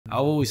I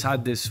always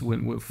had this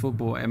with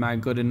football. Am I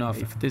good enough?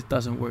 If this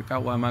doesn't work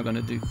out, what am I going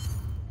to do?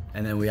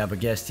 And then we have a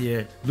guest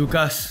here,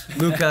 Lucas.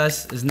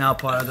 Lucas is now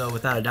part of the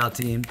Without a Doubt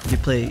team. You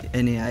play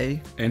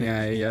Ncaa?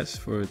 Ncaa, yes,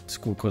 for a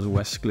school called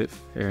Westcliff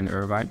here in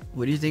Irvine.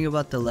 What do you think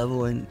about the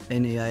level in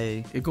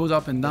Ncaa? It goes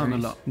up and down a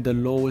lot. The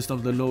lowest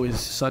of the low is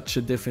such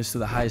a difference to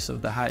the highest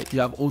of the high. You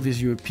have all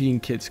these European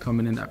kids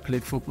coming in that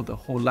played football their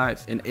whole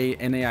life. In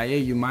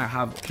Ncaa, you might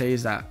have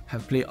players that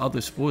have played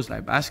other sports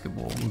like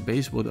basketball or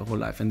baseball their whole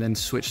life and then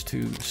switch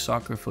to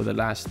soccer for the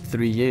last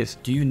 3 years.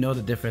 Do you know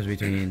the difference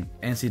between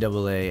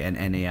NCAA and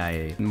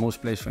Ncaa?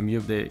 Most players from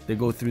Europe, they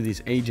go through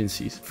these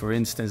agencies. For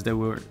instance, they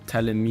were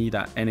telling me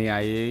that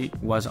Ncaa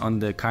was on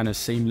the kind of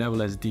same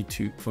level as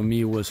D2. For me,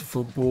 it was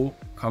football,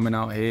 coming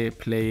out here,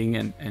 playing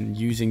and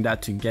using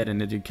that to get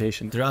an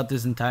education. Throughout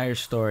this entire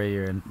story,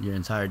 your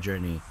entire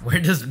journey, where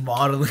does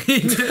modeling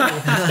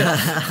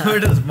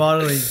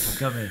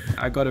come in?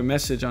 I got a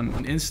message on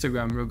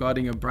Instagram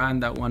regarding a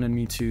brand that wanted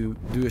me to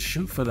do a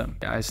shoot for them.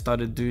 I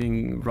started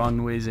doing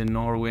runways in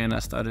Norway and I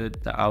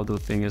started the outdoor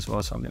thing as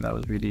well, something that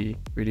was really,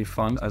 really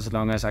fun. As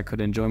long as I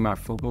could enjoy my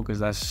football, because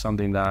that's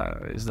something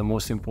that is the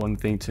most important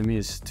thing to me,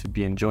 is to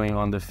be enjoying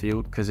on the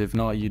field, because if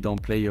not, you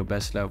don't play your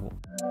best level.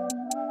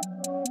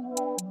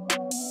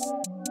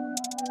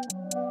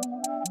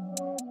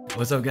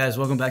 What's up, guys?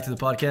 Welcome back to the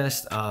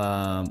podcast.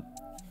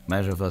 My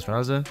name is Rafael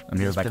Espinoza. I'm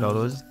here with my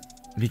co-host,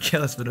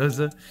 Miguel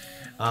Espinoza.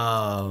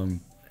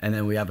 And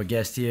then we have a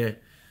guest here,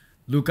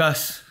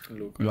 Lucas.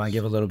 You want to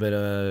give a little bit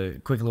of a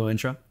quick little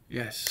intro?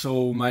 Yes,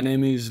 so my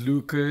name is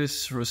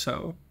Lucas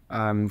Rosell.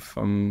 I'm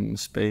from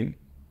Spain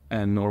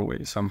and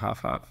Norway, so I'm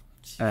half-half.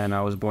 And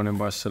I was born in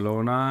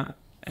Barcelona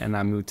and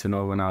I moved to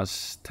Norway when I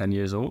was 10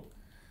 years old.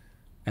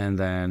 And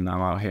then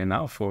I'm out here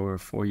now for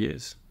 4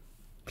 years,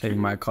 playing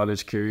my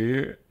college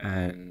career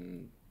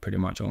and pretty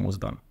much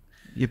almost done.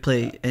 You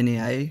play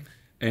Ncaa?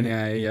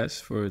 Ncaa, yes,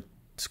 for a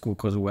school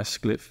called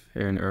Westcliff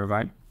here in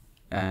Irvine,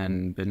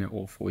 and been here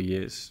all 4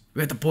 years.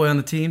 We got the boy on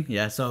the team.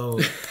 Yeah, so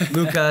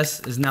Lucas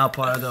is now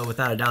part of the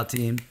Without a Doubt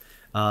team.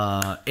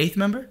 8th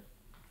member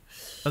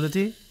of the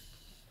team?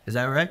 Is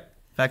that right?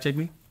 Fact check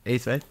me.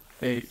 8th, right?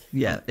 8.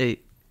 Yeah,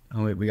 8.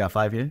 Oh wait, we got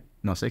 5 here?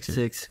 No, 6 here.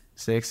 6.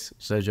 6.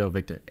 Sergio,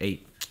 Victor.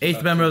 8.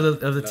 8th member of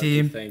the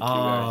team. Thank you,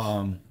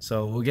 guys.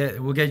 So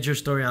we'll get your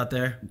story out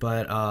there,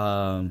 but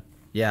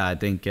yeah, I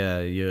think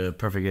you're a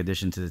perfect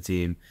addition to the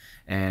team.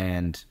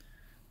 And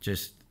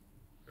just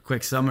a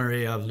quick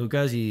summary of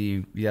Lucas.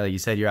 You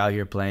said you're out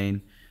here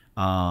playing.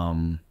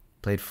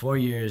 Played 4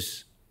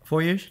 years.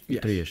 4 years?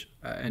 Yes. 3 years.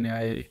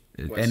 Ncaa.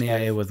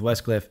 Ncaa with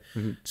Westcliff.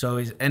 Mm-hmm. So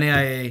he's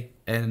Ncaa,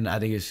 and I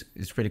think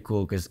it's pretty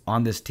cool because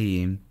on this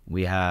team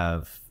we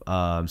have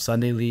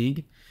Sunday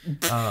League.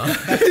 What? I'm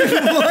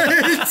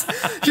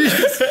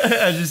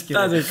just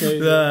kidding. That's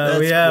okay.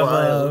 We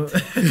have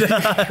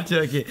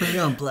joking. Put it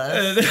on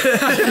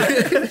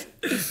blast.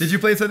 Did you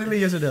play Sunday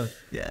League? Yes or no?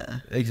 Yeah.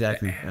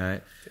 Exactly. All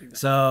right.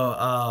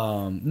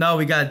 So no,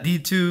 we got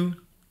D2.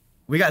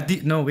 We got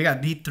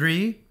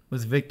D3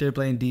 with Victor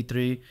playing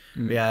D3.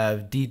 Mm. We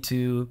have D2.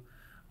 Two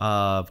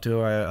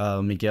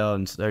our Miguel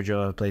and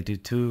Sergio play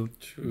D2. True,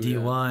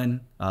 D1.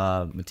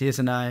 Yeah. Matthias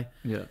and I.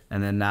 Yeah.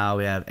 And then now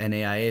we have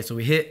Ncaa. So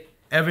we hit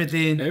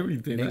everything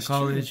in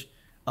college.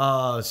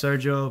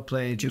 Sergio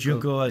played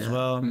JUCO as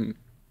well. Mm.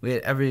 We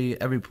had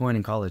every point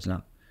in college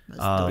now.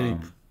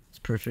 That's it's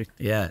perfect.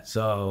 Yeah.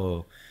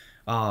 So,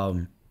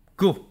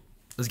 cool.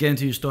 Let's get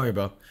into your story,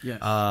 bro.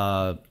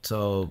 Yeah.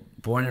 So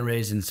born and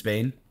raised in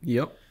Spain.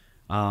 Yep.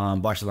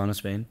 Barcelona,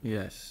 Spain.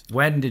 Yes.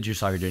 When did your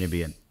soccer journey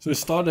begin? So it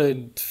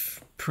started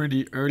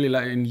pretty early,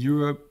 like in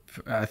Europe.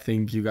 I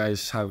think you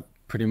guys have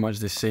pretty much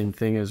the same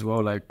thing as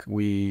well. Like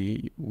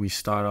we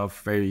start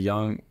off very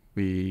young.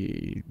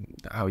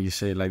 How you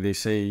say, like they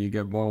say, you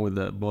get born with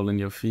the ball in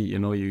your feet. You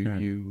know,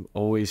 you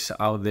always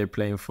out there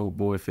playing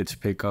football. If it's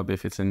pickup,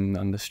 if it's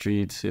on the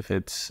streets, if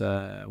it's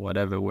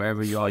whatever,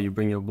 wherever you are, you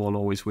bring your ball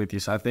always with you.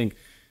 So I think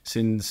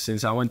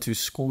since I went to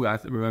school, I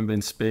remember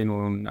in Spain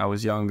when I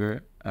was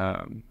younger,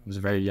 I was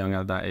very young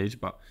at that age,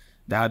 but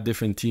they had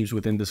different teams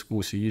within the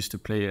school. So you used to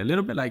play a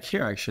little bit like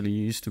here, actually.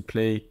 You used to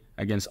play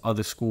against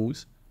other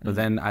schools. But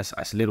then as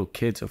little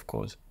kids, of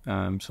course.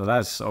 So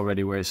that's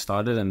already where it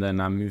started. And then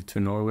I moved to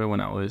Norway when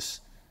I was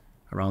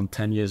around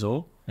 10 years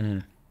old.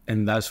 Mm.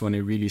 And that's when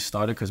it really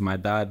started because my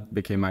dad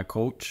became my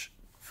coach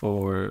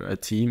for a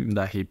team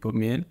that he put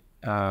me in.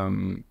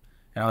 And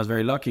I was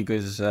very lucky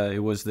because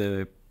it was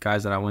the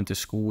guys that I went to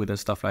school with and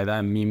stuff like that.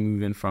 And me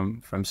moving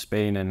from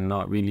Spain and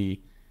not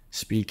really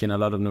speaking a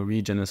lot of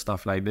Norwegian and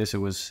stuff like this, it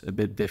was a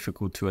bit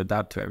difficult to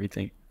adapt to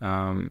everything.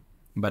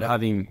 But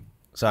having...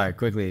 Sorry,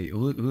 quickly.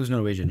 Who's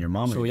Norwegian? Your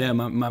mom? So yeah,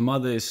 my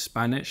mother is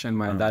Spanish and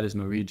my dad is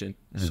Norwegian.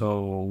 Mm-hmm.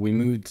 So we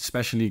moved,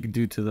 especially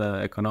due to the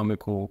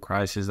economical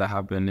crisis that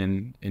happened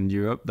in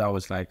Europe. That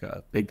was like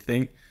a big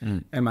thing.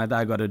 Mm. And my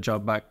dad got a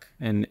job back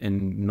in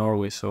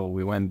Norway, so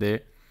we went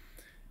there.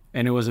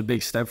 And it was a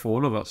big step for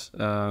all of us.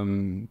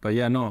 But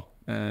yeah,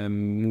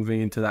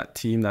 moving into that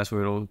team, that's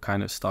where it all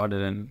kind of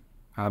started. And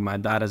my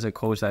dad as a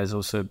coach, that is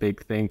also a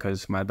big thing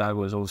because my dad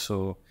was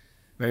also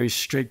very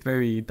strict,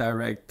 very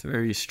direct,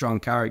 very strong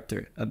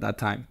character at that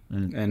time,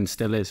 and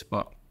still is.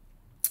 But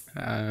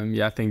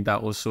yeah, I think that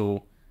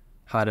also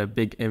had a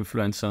big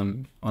influence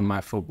on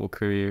my football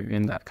career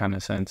in that kind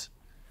of sense.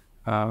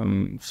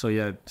 So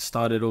yeah,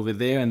 started over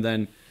there, and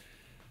then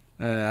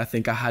I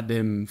think I had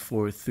him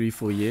for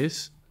 3-4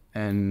 years,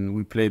 and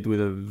we played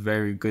with a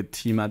very good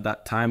team at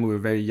that time. We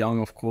were very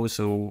young, of course,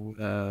 so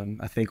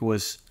I think it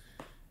was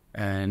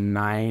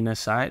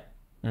 9-a-side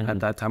at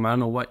that time. I don't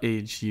know what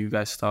age you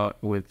guys start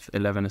with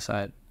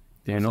 11-a-side.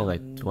 Do you know? So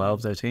like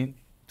 12, 13?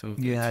 12,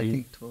 Yeah, I 13?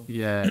 think 12.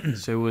 Yeah,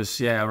 so it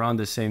was around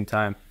the same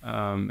time.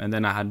 And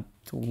then I had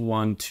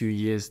 1-2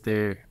 years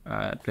there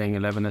playing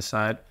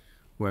 11-a-side,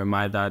 where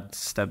my dad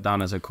stepped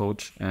down as a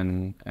coach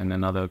and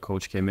another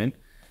coach came in.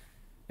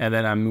 And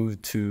then I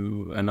moved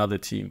to another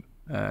team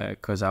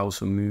because I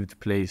also moved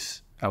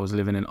place. I was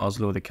living in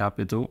Oslo, the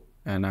capital,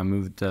 and I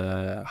moved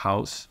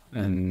house.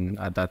 And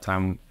at that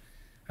time,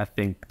 I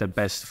think the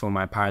best for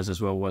my parents as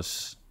well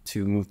was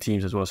to move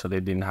teams as well, so they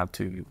didn't have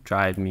to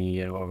drive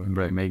me or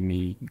make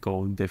me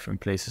go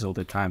different places all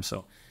the time.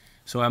 So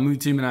I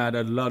moved team, and I had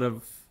a lot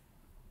of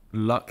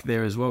luck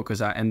there as well,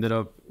 because I ended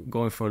up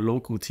going for a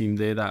local team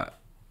there that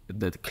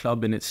the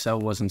club in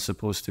itself wasn't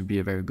supposed to be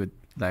a very good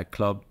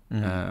club.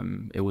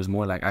 It was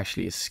more like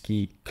actually a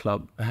ski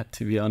club,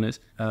 to be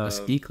honest. A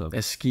ski club?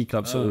 A ski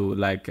club. So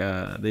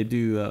they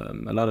do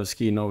a lot of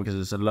skiing now because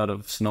there's a lot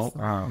of snow.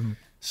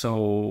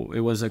 So it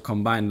was a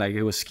combined,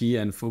 it was ski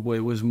and football. It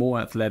was more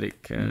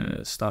athletic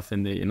stuff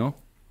in there, you know.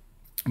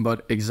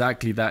 But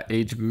exactly that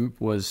age group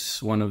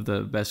was one of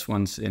the best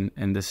ones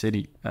in the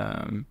city.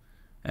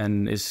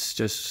 And it's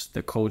just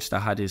the coach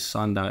that had his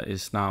son that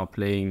is now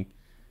playing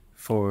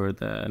for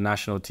the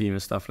national team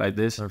and stuff like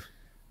this.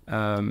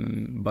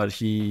 But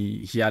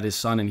he had his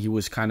son, and he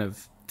was kind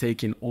of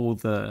taking all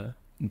the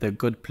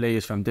good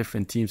players from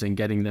different teams and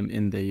getting them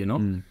in there, you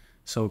know.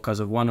 So because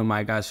of one of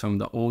my guys from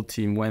the old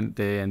team went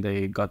there, and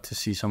they got to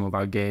see some of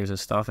our games and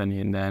stuff,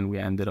 and then we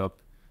ended up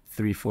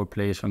 3-4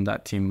 players from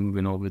that team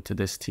moving over to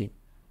this team.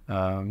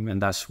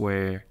 And that's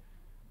where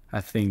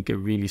I think it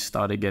really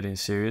started getting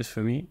serious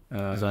for me.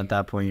 So at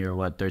that point, you're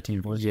what,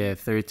 13, 14? Yeah,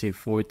 13,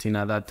 14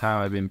 at that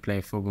time. I've been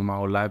playing football my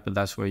whole life, but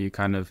that's where you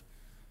kind of,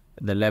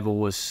 the level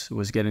was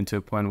getting to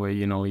a point where,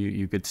 you know,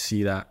 you could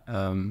see that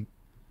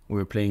we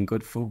were playing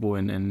good football,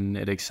 and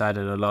it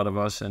excited a lot of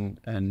us,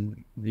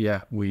 and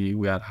yeah, we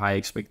had high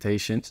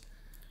expectations.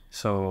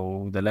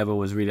 So the level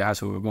was really high,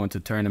 so we were going to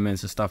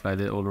tournaments and stuff like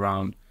that all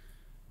around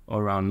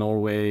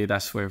Norway.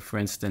 That's where, for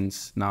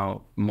instance,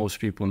 now most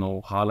people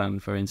know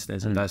Haaland, for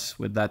instance, and that's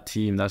with that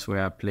team. That's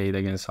where I played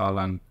against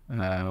Haaland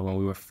when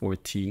we were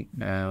 14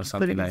 or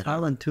something like that.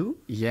 Haaland too?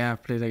 Yeah, I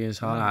played against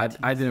Haaland.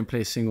 I didn't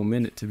play a single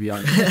minute, to be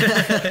honest.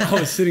 I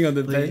was sitting on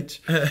the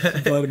bench,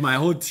 but my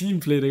whole team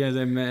played against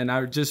him, and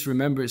I just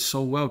remember it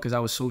so well because I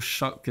was so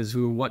shocked because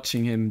we were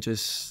watching him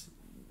just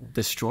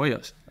destroy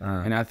us.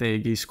 And I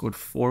think he scored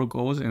 4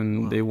 goals,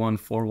 and they won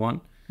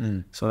 4-1.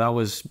 So that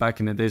was back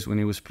in the days when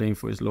he was playing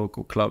for his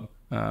local club.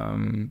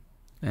 And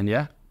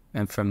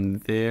from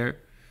there,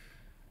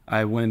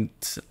 I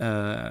went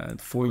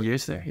 4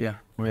 years there. Yeah.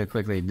 Real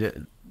quickly.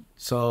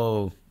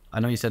 So I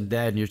know you said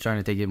dad, you're trying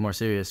to take it more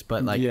serious,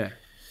 but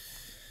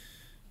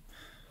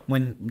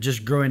when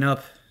just growing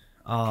up,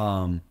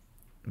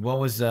 what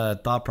was the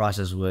thought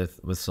process with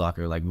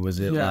soccer? Was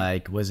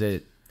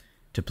it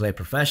to play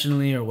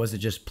professionally, or was it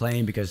just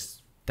playing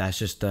because that's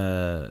just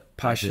the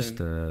passion,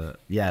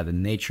 the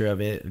nature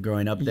of it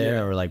growing up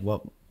there, or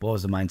what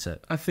was the mindset?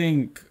 I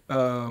think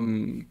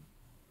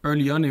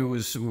early on, it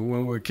was, when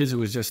we were kids, it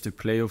was just to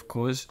play, of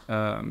course.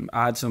 I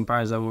had some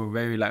parents that were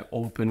very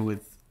open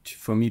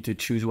for me to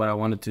choose what I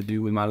wanted to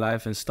do with my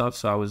life and stuff,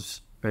 so I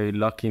was very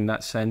lucky in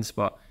that sense.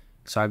 But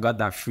so I got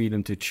that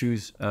freedom to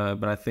choose,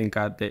 but I think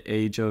at the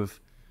age of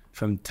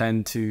from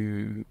 10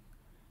 to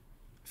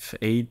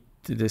 8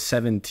 to the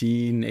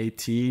 17,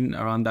 18,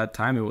 around that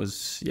time, it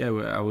was,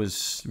 I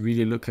was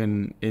really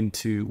looking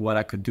into what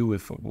I could do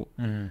with football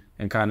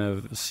and kind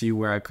of see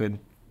where I could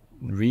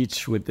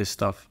reach with this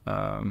stuff.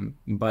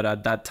 But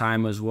at that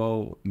time as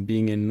well,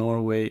 being in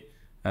Norway,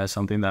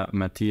 something that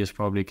Matthias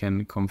probably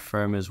can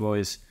confirm as well,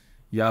 is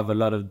you have a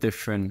lot of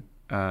different,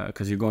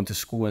 because you're going to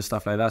school and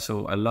stuff like that,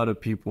 so a lot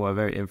of people are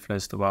very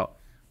influenced about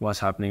what's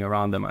happening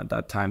around them at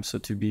that time. So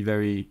to be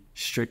very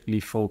strictly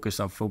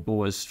focused on football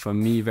was, for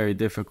me, very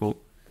difficult.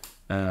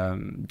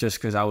 Just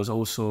because I was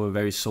also a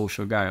very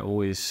social guy,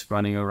 always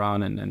running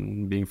around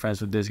and being friends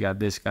with this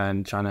guy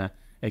and trying to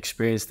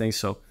experience things.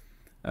 So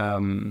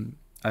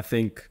I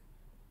think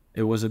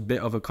it was a bit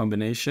of a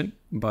combination,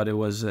 but it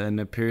was in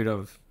a period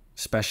of,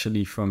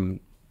 especially from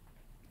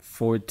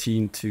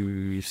 14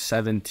 to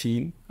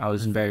 17, I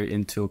was very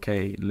into,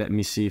 okay, let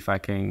me see if I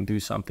can do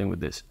something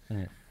with this.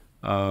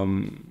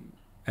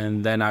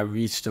 And then I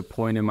reached a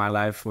point in my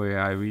life where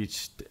I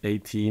reached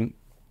 18,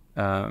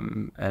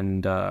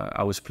 and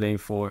I was playing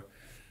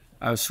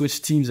I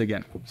switched teams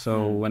again.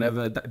 So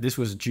whenever, this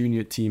was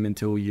junior team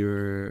until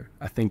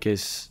I think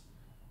is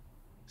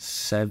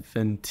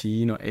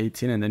 17 or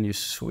 18, and then you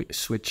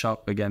switch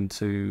up again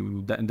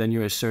to then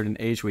you're a certain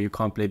age where you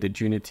can't play the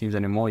junior teams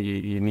anymore.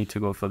 You need to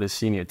go for the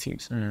senior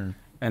teams.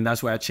 And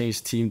that's where I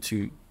changed team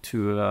to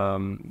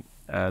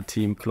a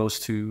team close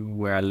to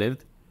where I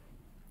lived.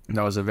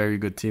 That was a very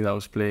good team that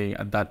was playing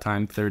at that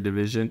time 3rd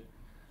division.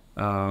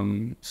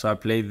 So I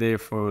played there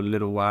for a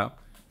little while,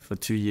 for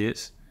 2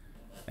 years,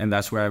 and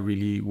that's where I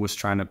really was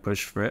trying to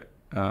push for it.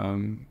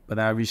 But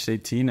I reached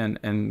 18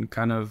 and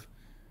kind of,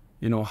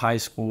 you know, high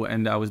school,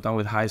 and I was done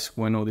with high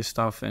school and all this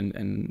stuff,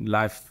 and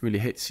life really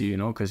hits you, you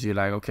know, because you're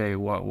like, okay,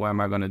 what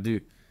am I going to do?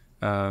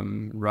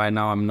 Right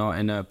now, I'm not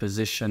in a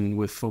position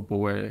with football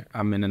where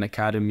I'm in an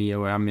academy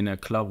or where I'm in a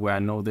club where I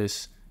know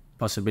there's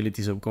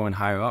possibilities of going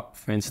higher up,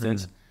 for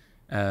instance.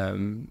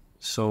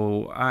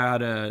 So I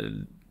had a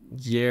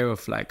year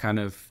of like kind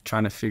of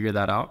trying to figure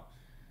that out.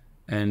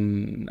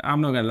 And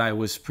I'm not going to lie, it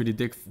was pretty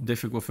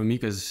difficult for me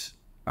because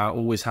I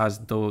always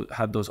had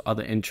those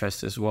other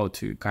interests as well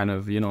to kind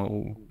of, you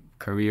know,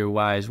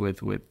 career-wise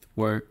with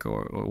work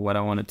or what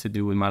I wanted to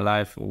do with my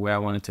life or where I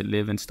wanted to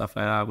live and stuff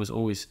like that. I was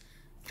always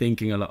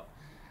thinking a lot.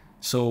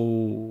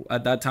 So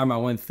at that time I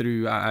went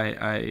through,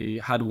 I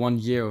had 1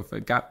 year of a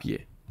gap year.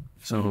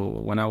 So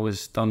when I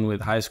was done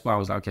with high school, I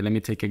was like, okay, let me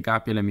take a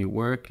gap year, let me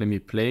work, let me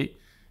play,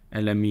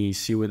 and let me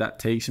see where that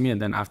takes me.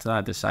 And then after that,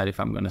 I decide if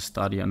I'm going to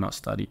study or not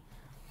study.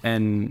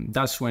 And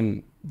that's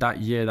when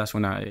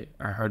I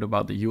heard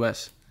about the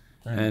US.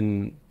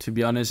 And to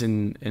be honest,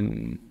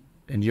 in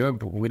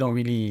Europe, we don't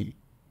really,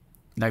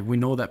 like, we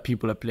know that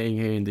people are playing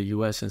here in the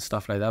US and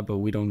stuff like that, but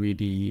we don't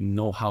really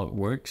know how it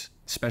works,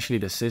 especially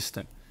the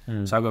system.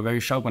 So I got very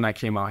shocked when I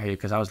came out here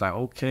because I was like,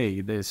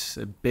 okay, there's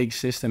a big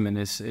system and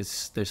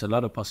there's a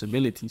lot of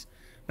possibilities.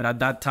 But at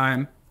that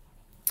time,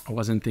 I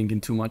wasn't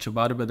thinking too much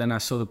about it. But then I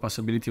saw the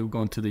possibility of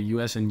going to the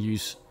US and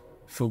use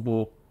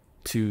football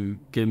to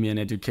give me an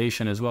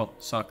education as well,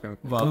 soccer.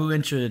 But who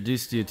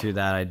introduced you to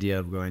that idea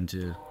of going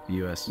to the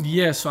US?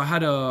 Yeah, so I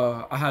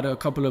had a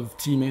couple of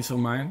teammates of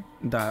mine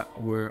that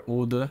were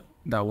older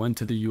that went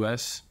to the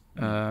US,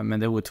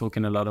 and they were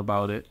talking a lot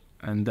about it.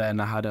 And then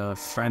I had a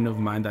friend of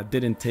mine that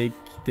didn't take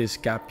this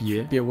gap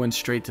year. He went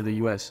straight to the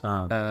US.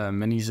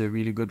 And he's a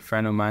really good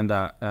friend of mine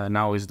that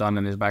now is done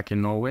and is back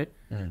in Norway.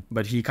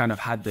 But he kind of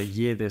had the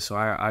year there, so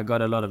I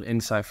got a lot of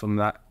insight from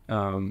that.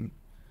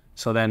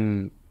 So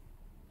then,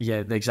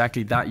 yeah,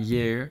 exactly that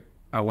year,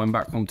 I went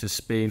back home to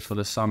Spain for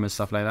the summer and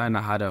stuff like that, and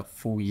I had a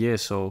full year.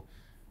 So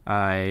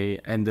I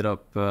ended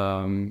up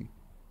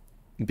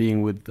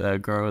being with a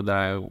girl that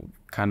I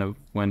kind of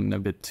went a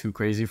bit too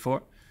crazy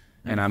for.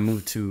 And I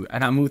moved to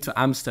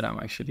Amsterdam,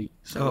 actually.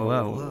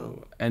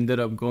 So ended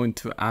up going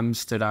to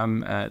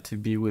Amsterdam to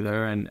be with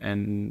her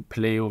and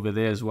play over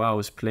there as well. I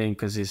was playing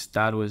because his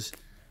dad was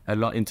a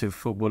lot into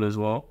football as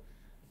well.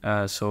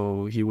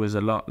 So he was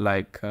a lot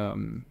like,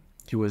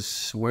 he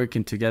was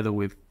working together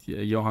with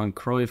Johan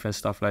Cruyff and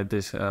stuff like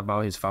this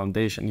about his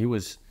foundation. He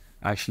was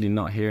actually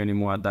not here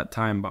anymore at that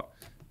time, but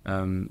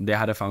they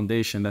had a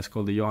foundation that's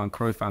called the Johan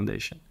Cruyff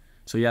Foundation.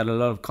 So he had a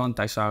lot of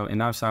contacts. So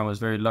in Amsterdam, I was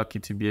very lucky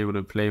to be able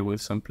to play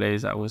with some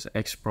players that was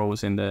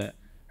ex-pros in the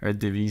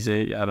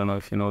Eredivisie. I don't know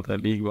if you know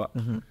that league, but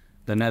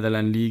the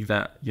Netherlands league,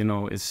 that, you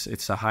know,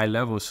 it's a high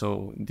level.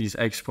 So these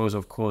ex-pros,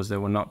 of course, they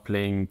were not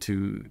playing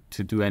to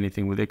do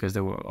anything with it because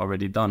they were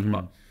already done.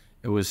 But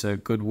it was a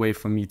good way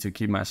for me to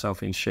keep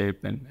myself in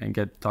shape and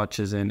get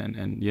touches in.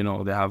 And, you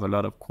know, they have a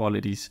lot of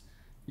qualities,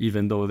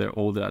 even though they're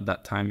older at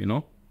that time, you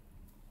know.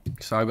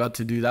 So I got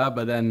to do that.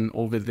 But then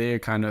over there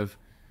kind of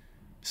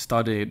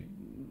started,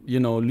 you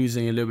know,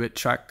 losing a little bit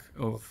track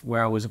of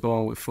where I was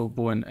going with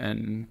football,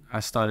 and I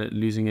started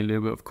losing a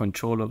little bit of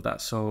control of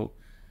that. So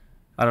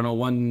I don't know,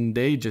 one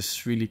day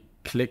just really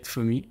clicked for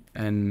me,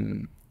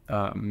 and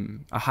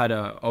I had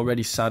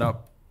already set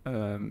up,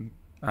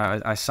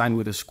 I signed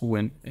with a school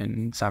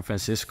in San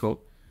Francisco,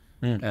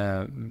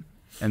 and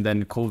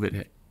then COVID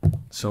hit.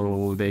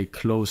 So they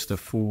closed the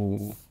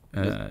full,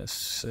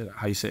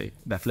 how you say,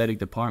 the athletic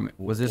department.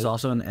 Was this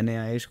also an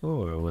NAIA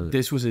school, or was it?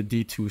 This was a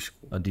D2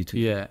 school. A D2?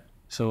 Yeah.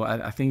 So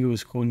I think it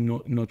was called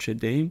Notre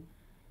Dame,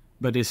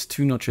 but it's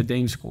 2 Notre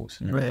Dame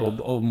schools,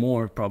 or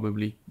more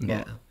probably.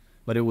 Yeah.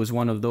 But it was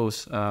one of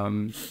those.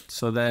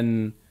 So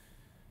then,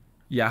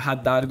 yeah, I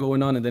had that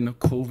going on, and then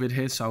COVID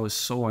hit, so I was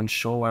so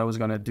unsure what I was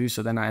going to do.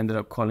 So then I ended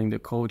up calling the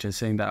coach and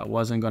saying that I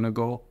wasn't going to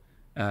go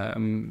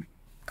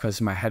because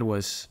my head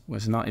was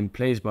not in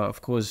place. But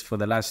of course, for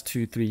the last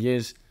 2-3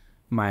 years,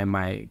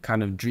 my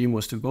kind of dream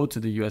was to go to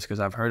the US because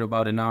I've heard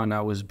about it now, and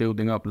I was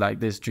building up like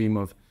this dream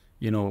of,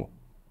 you know,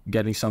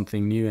 getting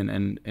something new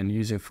and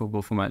using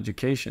football for my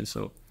education.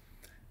 So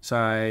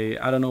I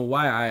don't know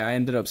why I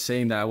ended up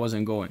saying that I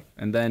wasn't going.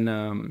 And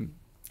then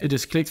it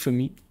just clicked for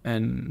me.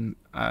 And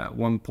at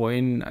one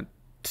point, I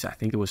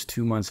think it was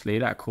 2 months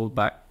later, I called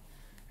back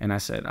and I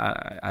said,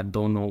 I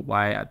don't know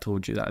why I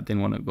told you that I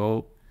didn't want to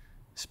go.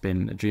 It's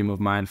been a dream of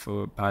mine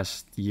for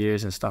past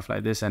years and stuff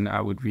like this, and I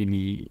would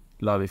really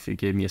love if you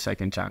gave me a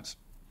second chance.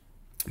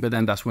 But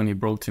then that's when he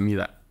broke to me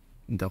that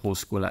the whole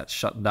school had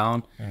shut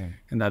down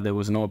and that there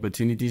was no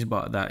opportunities,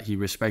 but that he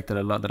respected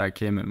a lot that I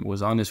came and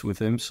was honest with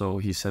him. So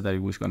he said that he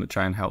was going to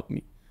try and help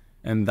me.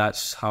 And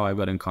that's how I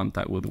got in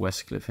contact with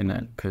Westcliff in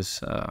that,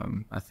 because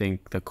I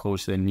think the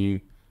coach, they knew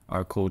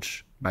our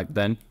coach back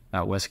then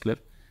at Westcliff.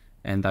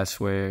 And that's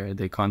where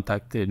they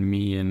contacted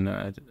me and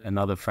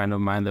another friend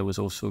of mine that was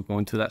also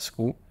going to that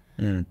school.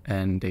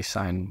 And they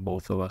signed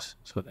both of us.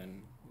 So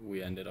then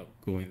we ended up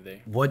going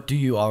there. What do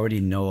you already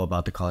know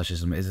about the college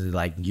system? Is it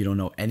like you don't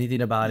know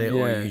anything about it,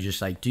 or you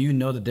just like, do you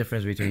know the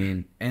difference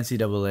between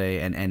NCAA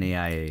and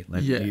NAIA?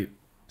 Like,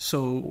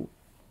 So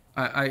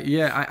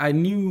I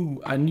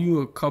knew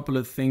a couple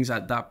of things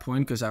at that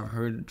point, because I've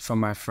heard from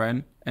my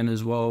friend, and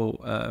as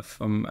well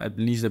from at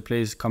least the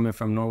players coming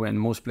from Norway and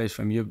most players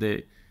from Europe,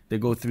 they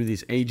go through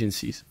these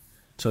agencies.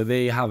 So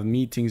they have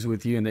meetings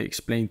with you and they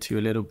explain to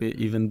you a little bit,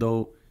 even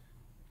though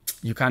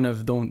you kind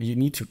of don't, you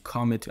need to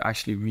commit to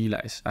actually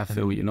realize, I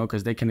feel, you know,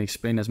 because they can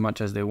explain as much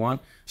as they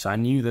want. So I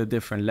knew the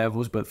different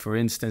levels, but for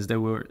instance, they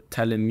were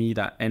telling me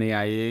that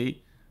NAIA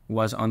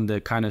was on the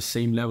kind of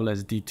same level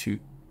as D2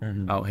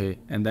 out here.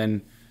 And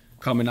then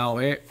coming out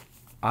here,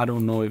 I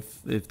don't know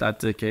if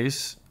that's the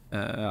case.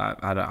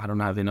 I don't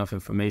have enough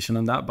information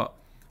on that, but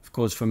of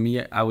course for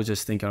me, I was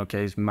just thinking,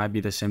 okay, it might be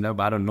the same level,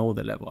 but I don't know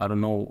the level. I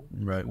don't know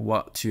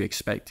what to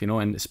expect, you know,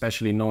 and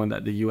especially knowing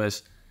that the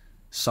US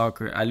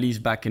soccer, at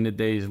least back in the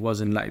days,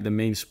 wasn't like the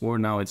main sport.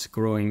 Now it's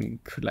growing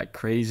like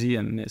crazy,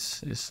 and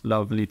it's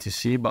lovely to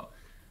see. But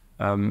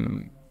I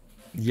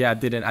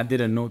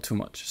didn't know too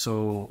much.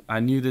 So I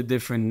knew the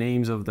different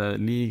names of the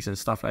leagues and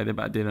stuff like that,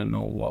 but I didn't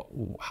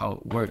know how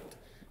it worked.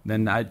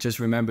 Then I just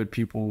remembered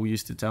people who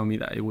used to tell me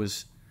that it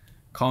was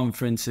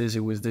conferences,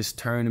 it was this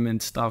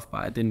tournament stuff,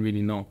 but I didn't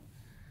really know.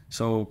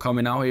 So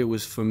coming out here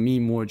was for me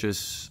more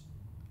just,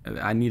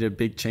 I need a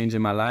big change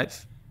in my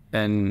life,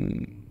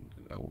 and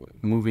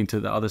moving to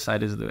the other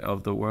side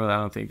of the world, I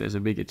don't think there's a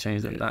bigger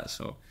change than that.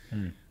 So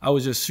I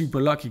was just super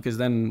lucky, because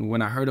then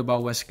when I heard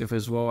about Westcliff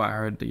as well, I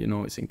heard that, you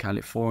know, it's in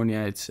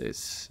California,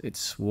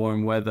 it's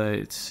warm weather,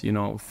 it's, you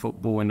know,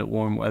 football in the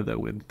warm weather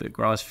with the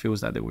grass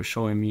fields that they were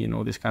showing me and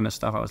all this kind of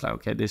stuff. I was like,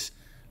 okay, this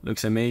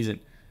looks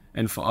amazing.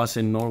 And for us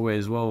in Norway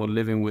as well,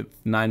 living with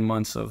 9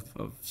 months of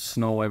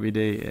snow every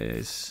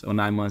day or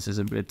 9 months is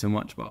a bit too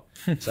much, but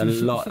it's a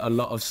lot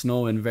of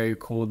snow and very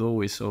cold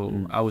always.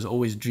 So I was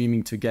always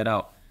dreaming to get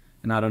out.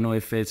 And I don't know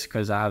if it's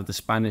because I have the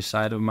Spanish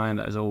side of mine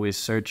that is always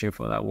searching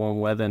for that warm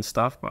weather and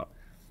stuff, but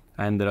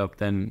I ended up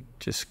then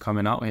just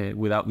coming out here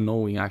without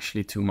knowing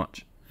actually too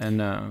much.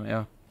 And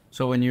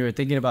So when you were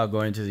thinking about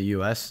going to the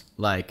US,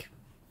 like,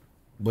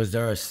 was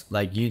there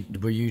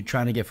were you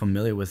trying to get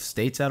familiar with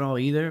states at all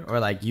either, or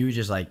like you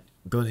just like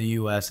go to the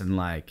US and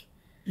like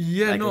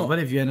what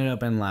if you ended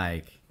up in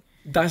like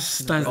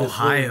that's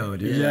Ohio,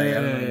 dude? Yeah, you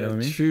know what I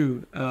mean?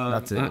 True.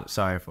 That's it.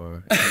 Sorry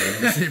for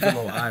from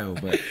Ohio,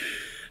 but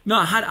no,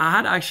 I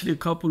had actually a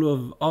couple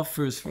of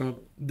offers from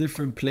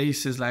different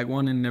places, like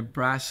one in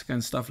Nebraska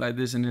and stuff like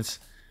this, and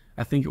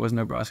I think it was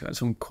Nebraska,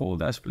 some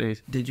cold ass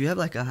place. Did you have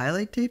like a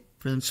highlight tape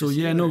for them? So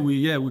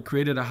we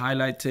created a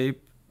highlight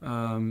tape.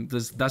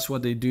 That's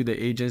what they do.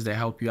 The agents, they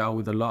help you out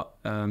with a lot.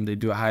 They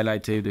do a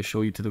highlight tape, they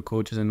show you to the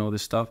coaches and all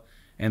this stuff,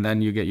 and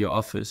then you get your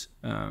offers.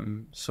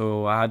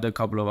 So I had a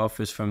couple of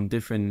offers from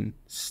different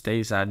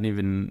states I didn't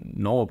even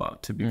know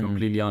about, to be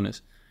completely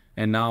honest.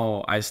 And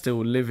now I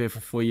still live here for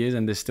 4 years,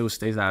 and there's still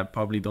states that I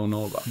probably don't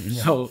know about.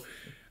 So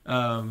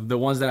the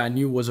ones that I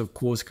knew was, of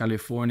course,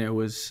 California. It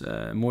was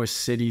more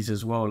cities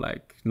as well,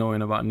 like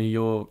knowing about New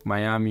York,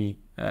 Miami,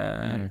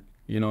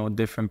 you know,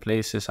 different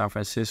places, San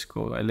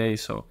Francisco, LA.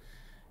 So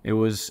it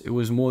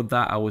was more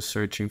that I was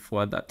searching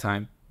for at that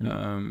time.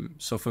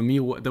 So for me,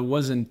 there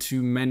wasn't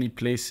too many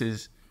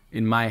places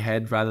in my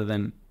head rather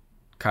than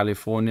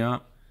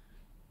California,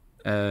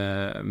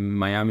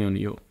 Miami, or New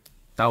York.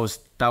 That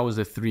was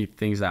the three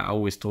things that I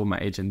always told my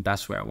agent,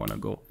 that's where I want to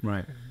go.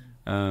 Right.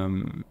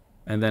 And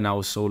then I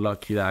was so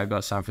lucky that I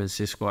got San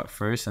Francisco at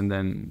first, and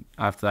then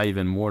after that,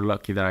 even more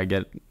lucky that I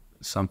get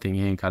something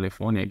here in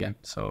California again.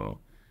 So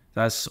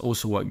that's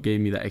also what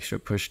gave me the extra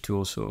push to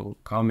also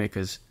come here,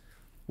 because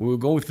we were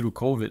going through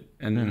COVID,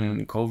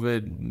 and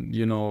COVID,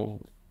 you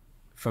know,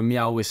 for me,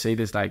 I always say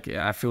this, like,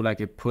 I feel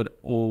like it put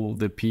all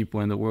the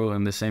people in the world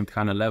on the same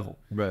kind of level.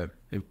 Right.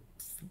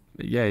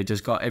 It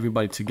just got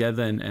everybody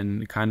together,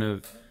 and kind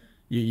of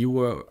you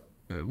were,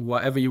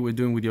 whatever you were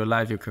doing with your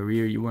life, your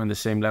career, you were on the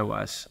same level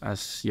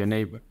as your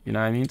neighbor. You know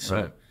what I mean?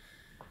 So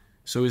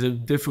it was a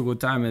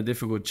difficult time and a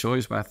difficult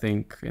choice, but I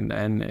think in the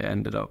end it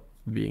ended up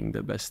being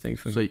the best thing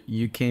for me. So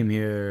you came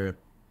here,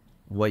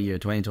 what year?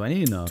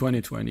 2020? No.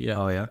 2020, yeah.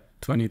 Oh yeah.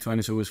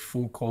 2020. So it was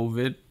full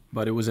COVID,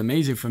 but it was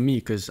amazing for me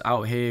because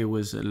out here it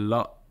was a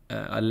lot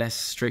less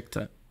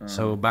stricter.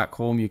 So back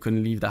home you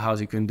couldn't leave the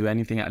house, you couldn't do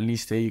anything. At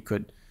least here you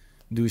could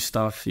do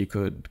stuff, you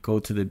could go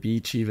to the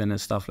beach even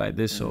and stuff like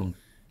this. So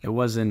it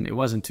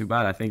wasn't too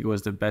bad. I think it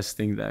was the best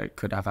thing that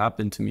could have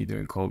happened to me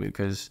during COVID,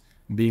 because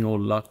being all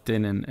locked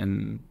in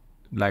and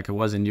like it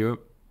was in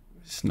Europe,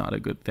 it's not a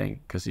good thing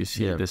because you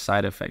see the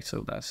side effects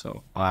of that.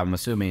 So I'm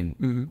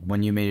assuming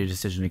when you made your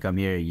decision to come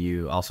here,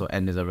 you also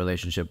ended the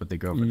relationship with the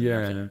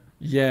girlfriend.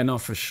 Yeah, no,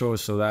 for sure.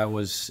 So it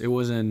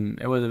was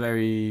a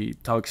very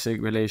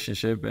toxic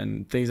relationship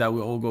and things that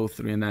we all go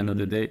through in the end of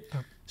the day.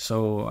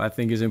 So I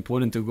think it's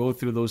important to go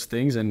through those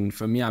things. And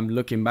for me, I'm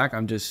looking back,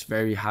 I'm just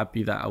very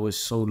happy that I was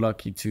so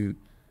lucky to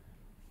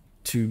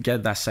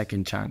get that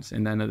second chance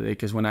in the end of the day.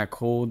 Because when I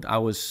called, I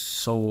was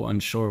so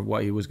unsure of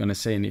what he was going to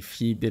say. And if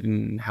he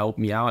didn't help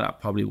me out, I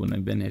probably wouldn't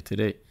have been here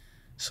today.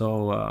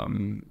 So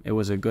it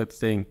was a good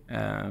thing.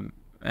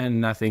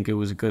 And I think it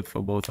was good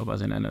for both of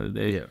us in the end of the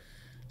day. Yeah.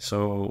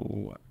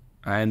 So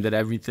I ended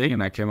everything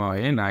and I came out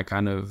here and I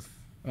kind of,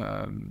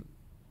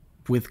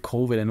 with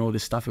COVID and all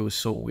this stuff, it was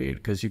so weird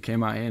because you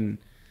came out here and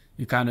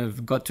you kind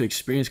of got to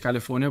experience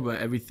California, but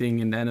everything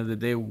in the end of the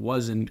day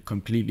wasn't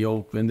completely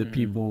open. The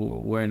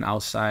people weren't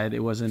outside. It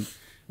was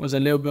a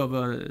little bit of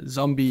a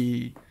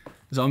zombie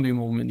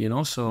moment, you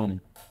know? So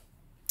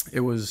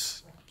it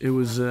was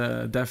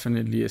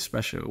definitely a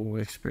special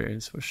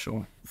experience for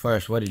sure.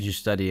 First, what did you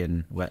study at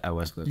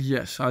Westcliff?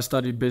 Yes, I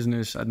studied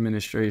business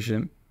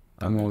administration,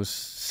 the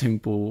most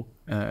simple,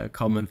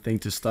 common thing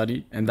to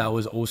study. And that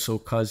was also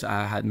because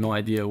I had no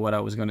idea what I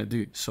was going to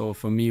do. So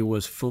for me, it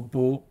was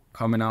football,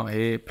 coming out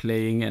here,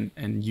 playing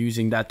and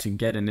using that to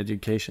get an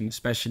education,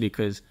 especially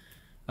because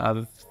I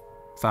have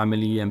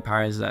family and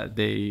parents that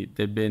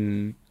they've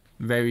been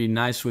very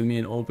nice with me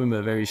and open,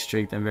 but very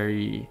strict and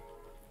very,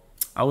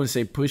 I wouldn't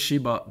say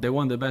pushy, but they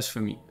want the best for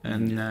me.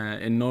 And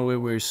in Norway,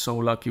 we're so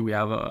lucky we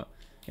have a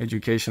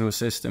educational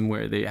system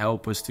where they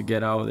help us to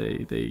get out.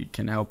 They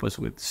can help us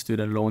with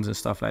student loans and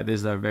stuff like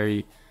this. They're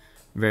very,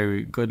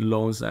 very good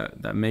loans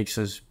that makes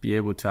us be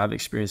able to have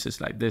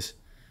experiences like this.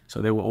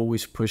 So they were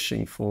always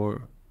pushing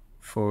for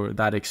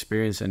that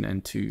experience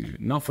and to,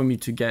 not for me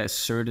to get a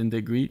certain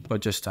degree,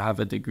 but just to have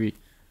a degree.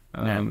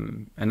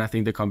 And I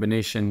think the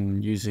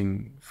combination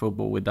using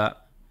football with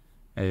that,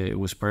 it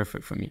was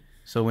perfect for me.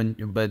 So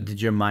but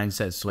did your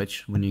mindset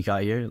switch when you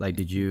got here? Like,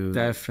 did you?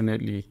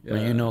 Definitely. Are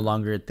you no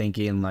longer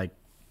thinking like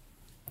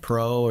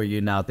pro, or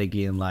you now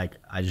thinking like,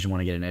 I just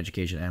want to get an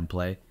education and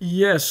play?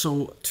 Yeah,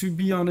 so to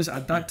be honest,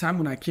 at that time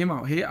when I came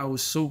out here, I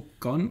was so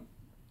gone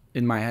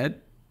in my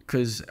head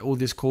because all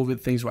these COVID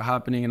things were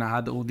happening and I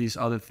had all these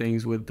other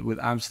things with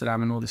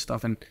Amsterdam and all this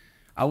stuff, and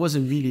I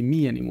wasn't really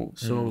me anymore.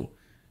 So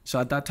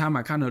at that time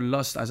I kind of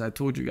lost, as I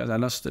told you guys, I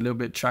lost a little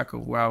bit track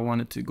of where I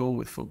wanted to go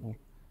with football.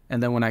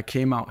 And then when I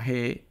came out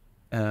here,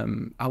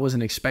 I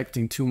wasn't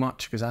expecting too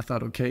much because I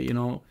thought, okay, you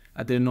know,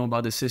 I didn't know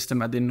about the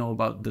system. I didn't know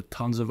about the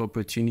tons of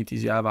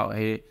opportunities you have out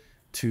here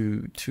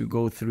to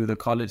go through the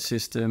college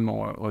system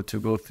or to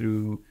go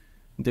through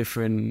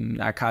different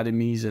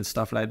academies and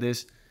stuff like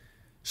this.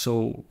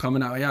 So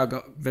coming out here, I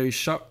got very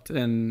shocked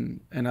and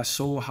I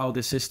saw how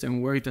the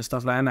system worked and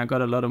stuff like that, and I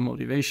got a lot of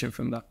motivation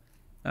from that.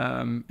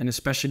 And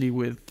especially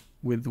with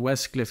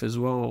Westcliff as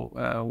well,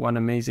 one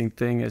amazing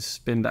thing has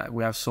been that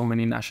we have so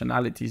many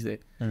nationalities there.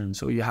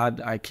 So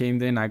I came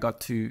there and I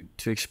got to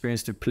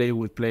experience to play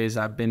with players.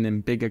 I've been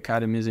in big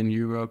academies in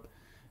Europe,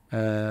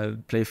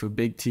 play for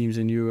big teams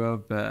in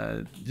Europe,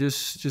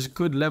 just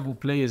good level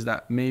players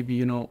that maybe,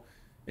 you know,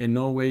 in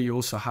Norway you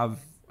also have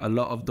a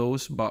lot of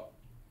those, but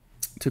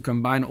to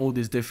combine all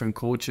these different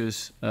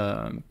cultures,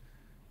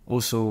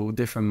 also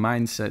different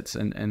mindsets,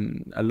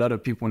 and a lot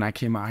of people when I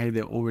came out here,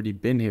 they've already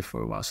been here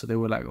for a while, so they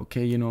were like,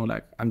 okay, you know,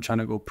 like I'm trying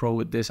to go pro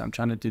with this, I'm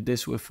trying to do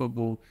this with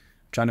football,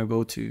 trying to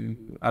go to,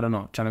 I don't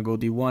know, trying to go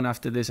D1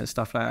 after this and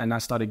stuff like that. And I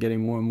started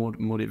getting more and more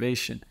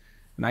motivation.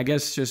 And I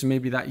guess just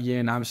maybe that year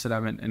in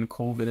Amsterdam and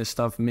COVID and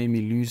stuff made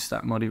me lose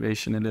that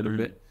motivation a little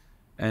bit,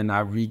 and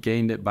I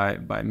regained it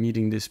by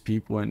meeting these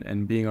people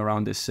and being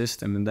around this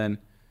system. And then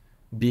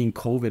being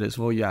COVID as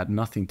well, you had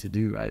nothing to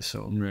do, right?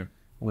 So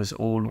was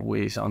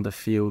always on the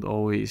field,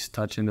 always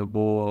touching the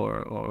ball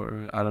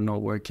or I don't know,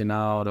 working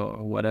out or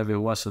whatever it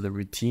was. So the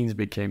routines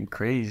became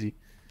crazy.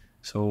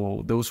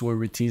 So those were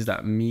routines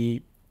that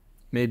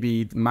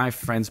maybe my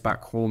friends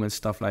back home and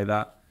stuff like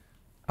that,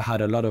 I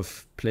had a lot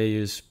of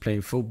players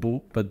playing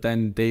football, but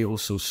then they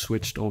also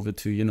switched over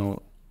to, you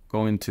know,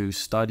 going to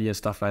study and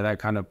stuff like that,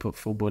 kind of put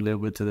football a little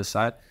bit to the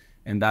side.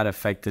 And that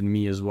affected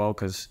me as well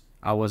because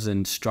I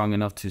wasn't strong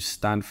enough to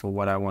stand for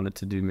what I wanted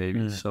to do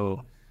maybe.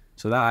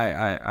 So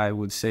that I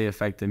would say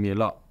affected me a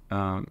lot.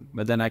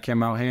 But then I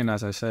came out here and,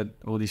 as I said,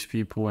 all these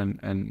people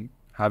and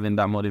having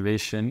that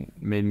motivation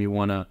made me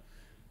want to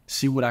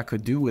see what I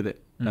could do with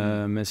it.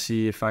 And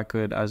see if I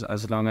could,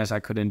 as long as I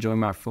could enjoy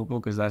my football,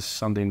 because that's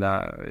something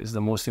that is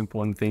the most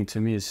important thing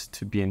to me, is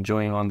to be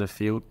enjoying on the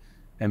field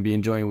and be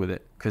enjoying with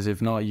it. Because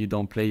if not, you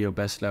don't play your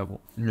best level.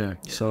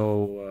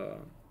 So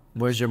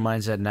where's your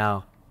mindset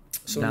now?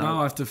 So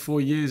now after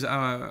 4 years,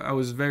 I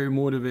was very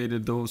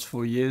motivated those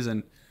 4 years,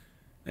 and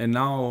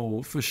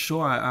now for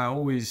sure I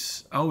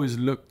always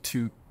look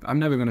to, I'm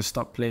never gonna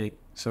stop playing.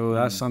 So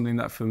that's something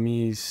that for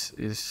me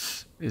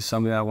is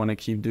something I want to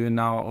keep doing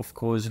now. Of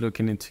course,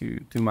 looking into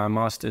my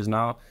masters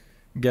now,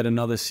 get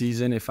another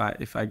season. If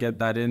I get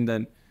that in,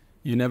 then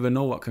you never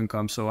know what can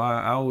come. So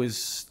I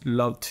always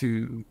love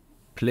to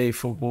play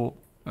football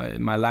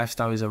My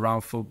lifestyle is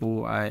around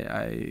football.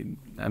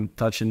 I'm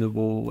touching the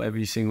ball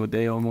every single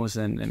day almost,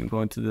 and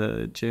going to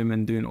the gym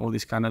and doing all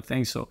these kind of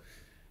things.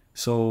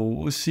 So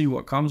we'll see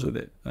what comes with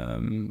it.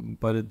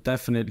 But it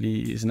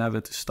definitely is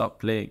never to stop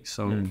playing.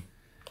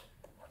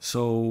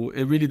 So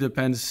it really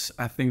depends.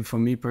 I think for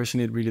me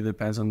personally, it really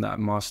depends on that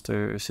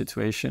master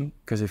situation.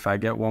 Because if I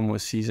get one more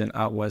season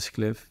at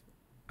Westcliff,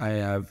 I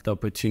have the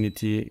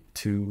opportunity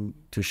to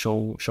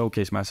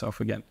showcase myself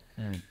again.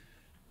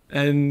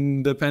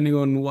 And depending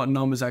on what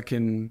numbers I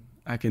can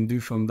do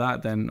from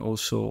that, then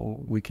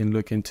also we can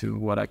look into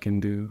what I can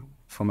do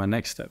for my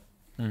next step.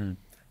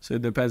 So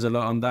it depends a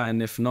lot on that.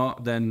 And if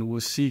not, then we'll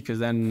see, because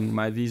then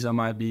my visa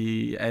might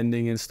be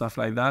ending and stuff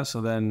like that.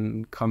 So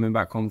then coming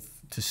back home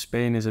to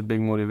Spain is a big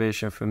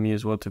motivation for me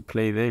as well to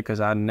play there, because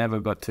I never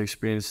got to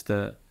experience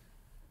the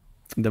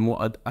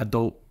more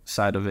adult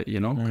side of it,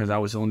 you know, because I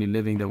was only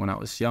living there when I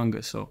was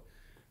younger. So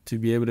to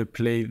be able to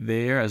play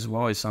there as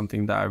well is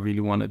something that I really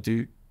want to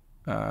do.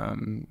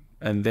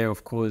 And there,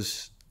 of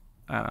course,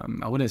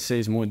 I wouldn't say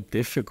it's more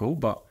difficult,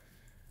 but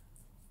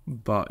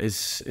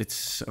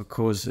it's of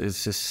course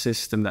it's a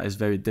system that is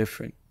very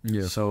different.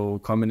 So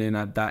coming in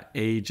at that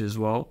age as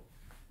well,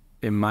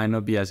 it might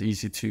not be as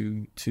easy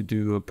to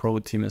do a pro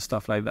team and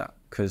stuff like that,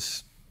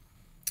 because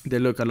they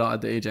look a lot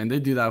at the age, and they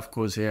do that of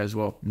course here as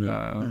well.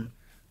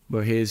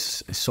 But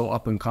here's so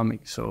up and coming,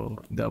 so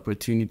the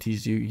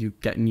opportunities, you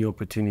get new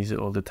opportunities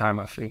all the time,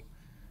 I think.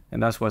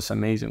 And that's what's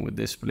amazing with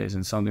this place,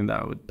 and something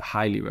that I would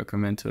highly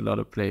recommend to a lot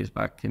of players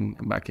back in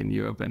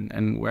Europe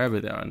and wherever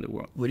they are in the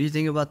world. What do you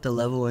think about the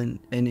level in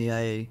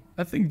NAIA?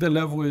 I think the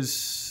level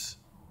is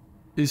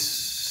how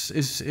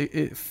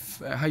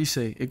you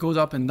say, it goes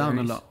up and down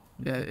a lot.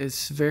 Yeah, it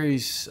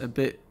varies a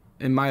bit,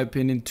 in my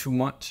opinion, too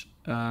much,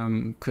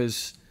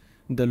 because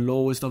the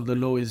lowest of the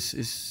low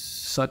is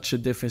such a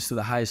difference to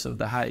the highest of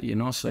the high, you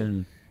know.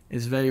 So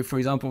it's very, for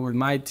example, with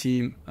my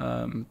team,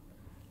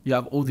 you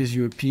have all these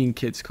European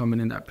kids coming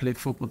in that played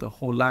football their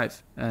whole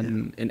life.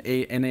 And in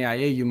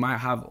NAIA, you might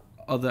have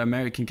other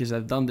American kids that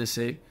have done the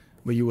same,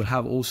 but you will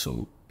have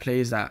also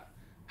players that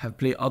have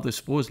played other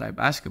sports like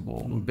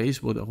basketball or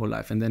baseball their whole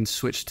life, and then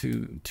switch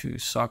to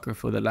soccer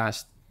for the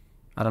last,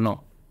 I don't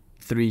know,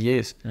 3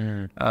 years.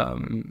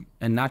 And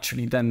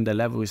naturally then the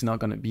level is not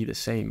going to be the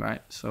same,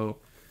 right? So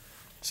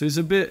it's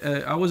a bit,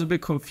 I was a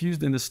bit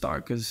confused in the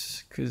start,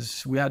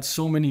 because we had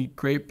so many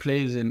great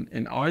players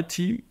in our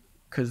team,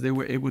 because they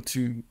were able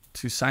to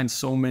sign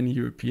so many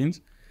Europeans.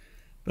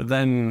 But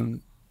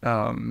then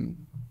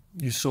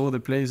you saw the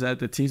players at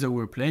the teams that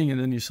were playing,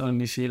 and then you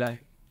suddenly see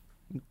like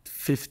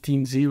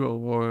 15-0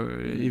 or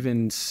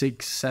even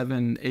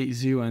 6-7,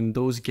 8-0. And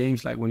those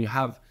games, like when you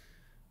have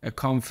a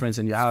conference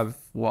and you have,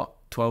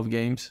 12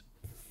 games,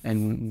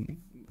 and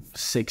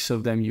 6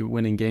 of them you're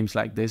winning games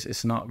like this,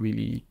 it's not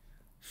really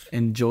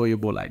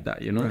enjoyable like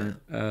that, you know.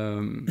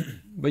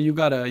 But you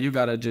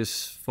gotta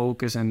just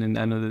focus, and in the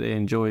end of the day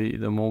enjoy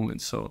the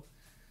moment. So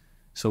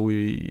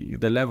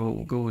the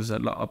level goes a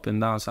lot up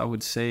and down. So I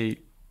would say,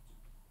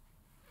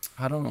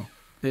 I don't know,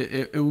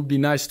 it would be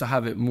nice to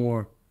have it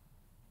more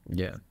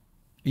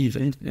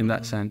even in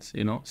that sense,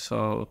 you know.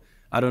 So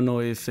I don't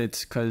know if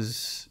it's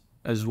because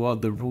as well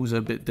the rules are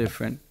a bit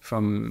different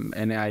from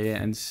NAIA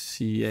and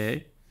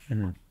CAA,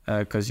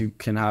 because you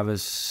can have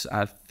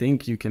I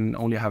think you can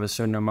only have a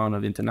certain amount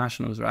of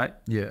internationals, right?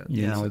 You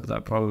know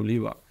that probably,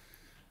 but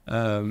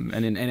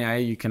and in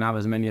NAIA you can have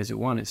as many as you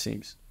want, it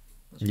seems.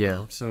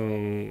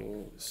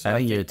 So I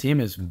think your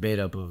team is made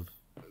up of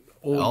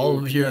all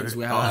of your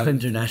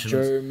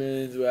internationals.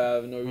 Germans, we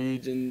have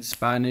Norwegians,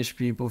 Spanish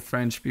people,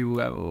 French people,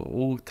 we have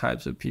all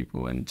types of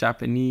people, and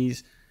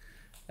Japanese,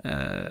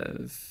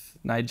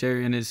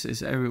 Nigerian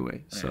is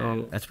everywhere.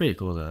 So that's pretty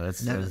cool though. I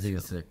think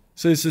it's sick.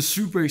 So it's a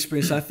super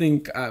experience. I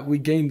think we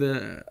gained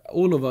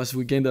all of us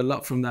gained a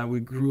lot from that. We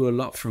grew a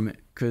lot from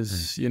it,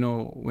 because you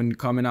know, when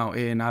coming out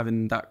here and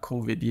having that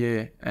COVID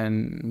year,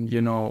 and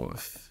you know,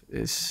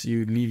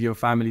 you leave your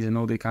families and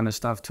all that kind of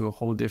stuff to a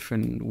whole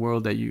different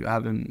world that you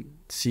haven't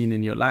seen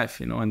in your life,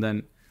 you know, and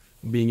then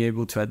being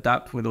able to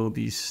adapt with all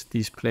these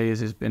players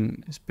has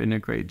been a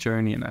great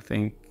journey, and I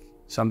think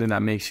something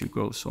that makes you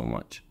grow so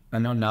much. I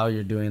know now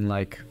you're doing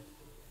like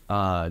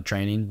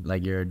training,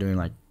 like you're doing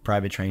like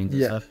private trainings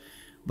and stuff,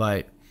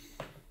 but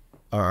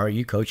are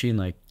you coaching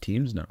like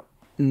teams?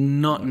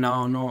 Not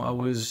now, no. I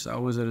was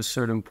at a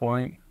certain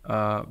point,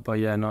 but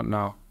yeah, not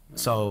now.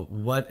 So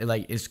what,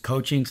 like, is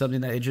coaching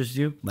something that interests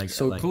you?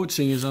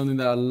 Coaching is something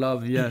that I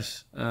love,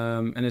 yes.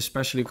 And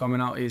especially coming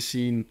out here,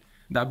 seeing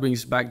that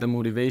brings back the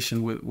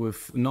motivation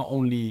with not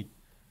only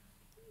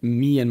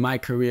me and my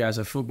career as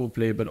a football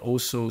player, but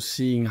also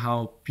seeing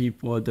how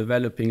people are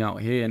developing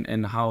out here,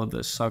 and how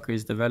the soccer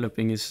is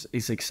developing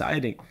is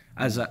exciting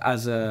as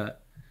a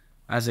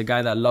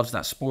guy that loves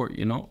that sport,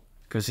 you know,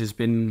 because it's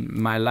been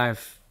my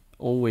life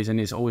always, and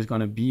it's always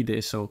going to be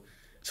there. So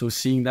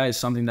seeing that is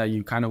something that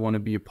you kind of want to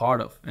be a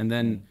part of. And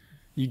then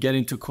you get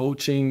into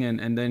coaching,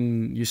 and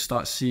then you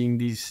start seeing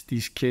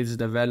these kids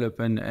develop,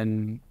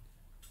 and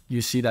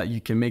you see that you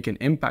can make an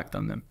impact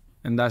on them.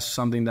 And that's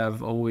something that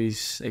have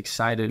always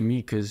excited me,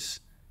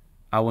 because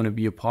I want to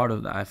be a part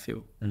of that, I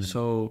feel.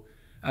 So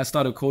I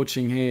started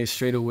coaching here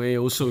straight away,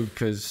 also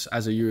because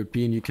as a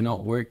European, you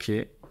cannot work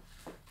here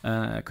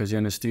because you're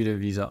on a student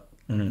visa.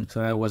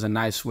 So that was a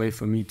nice way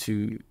for me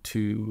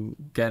to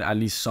get at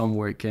least some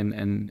work in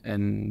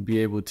and be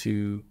able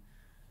to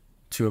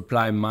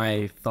apply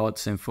my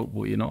thoughts in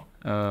football, you know.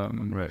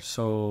 Right.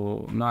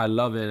 So no, I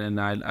love it, and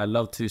I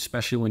love to,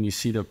 especially when you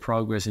see the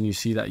progress and you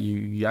see that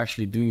you're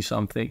actually doing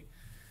something.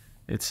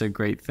 It's a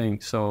great thing.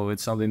 So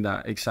it's something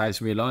that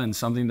excites me a lot, and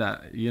something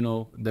that, you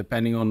know,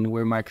 depending on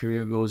where my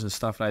career goes and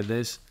stuff like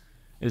this,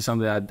 is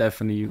something I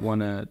definitely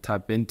want to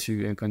tap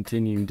into and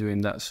continue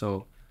doing that.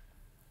 So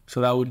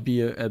that would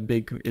be a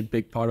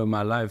big part of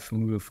my life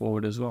moving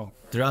forward as well.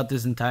 Throughout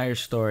this entire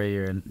story,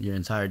 your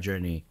entire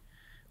journey,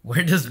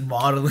 where does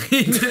modeling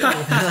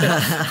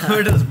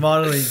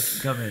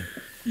come in?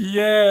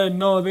 Yeah,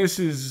 no, this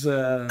is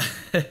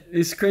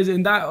it's crazy,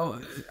 and that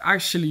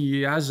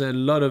actually has a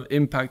lot of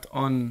impact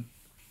on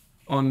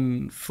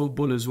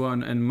football as well,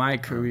 and my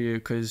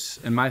career,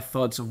 and my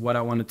thoughts of what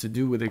I wanted to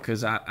do with it.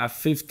 Because at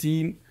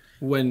 15,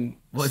 when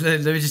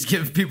let me just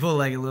give people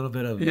like a little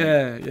bit of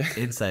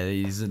insight.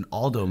 He's an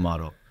Aldo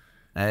model.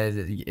 I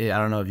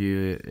don't know if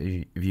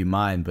you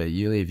mind, but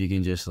if you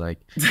can just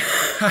like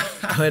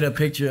put a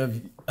picture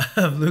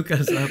of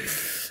Lucas up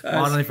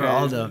modeling for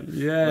Aldo.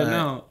 Yeah,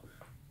 no.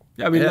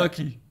 Yeah, I've been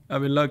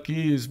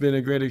lucky. It's been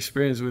a great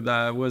experience with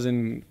that. I was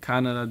in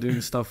Canada doing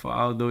stuff for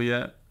Aldo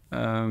yet.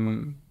 But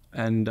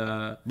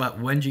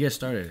when did you get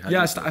started?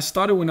 I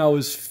started when I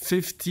was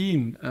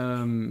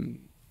 15.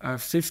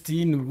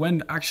 15,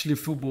 when actually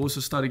football also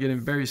started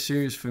getting very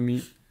serious for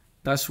me.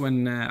 That's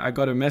when I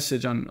got a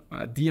message on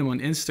a DM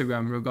on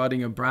Instagram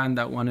regarding a brand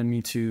that wanted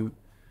me to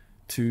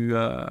do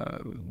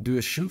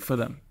a shoot for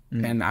them.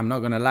 And I'm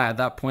not gonna lie, at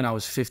that point I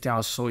was 15. I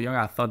was so young.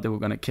 I thought they were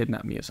gonna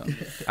kidnap me or something.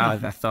 I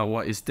thought,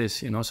 what is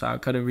this? You know, so I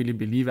couldn't really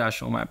believe it. I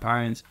showed my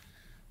parents.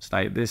 It's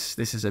like this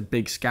is a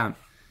big scam.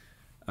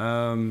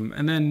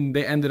 And then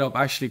they ended up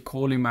actually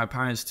calling my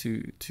parents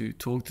to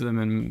talk to them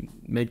and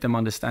make them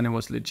understand it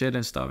was legit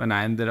and stuff. And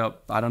I ended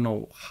up, I don't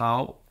know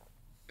how,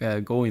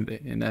 going there,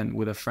 and then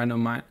with a friend of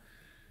mine.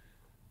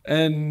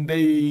 And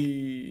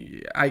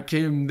I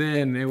came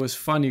there, and it was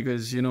funny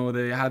because, you know,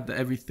 they had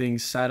everything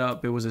set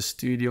up. It was a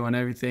studio and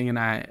everything, and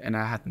I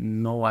had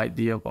no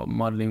idea what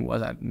modeling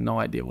was. I had no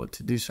idea what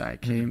to do. So I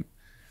came.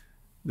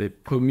 They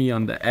put me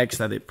on the X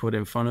that they put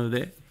in front of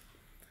it.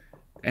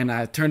 And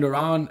I turned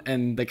around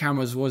and the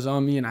cameras was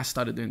on me, and I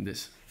started doing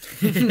this.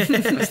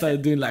 I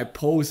started doing like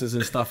poses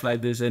and stuff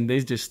like this, and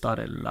they just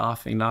started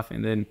laughing.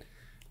 Then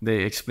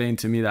they explained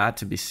to me that I had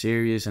to be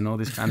serious and all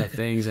these kind of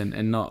things,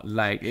 and not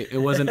like, it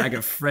wasn't like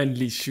a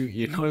friendly shoot,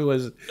 you know, it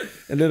was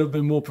a little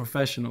bit more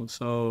professional.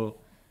 So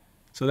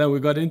then we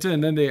got into it,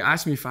 and then they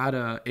asked me if I had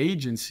an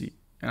agency,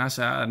 and I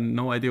said I had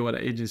no idea what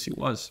an agency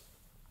was.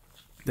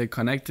 They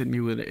connected me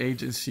with an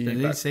agency. Did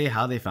they say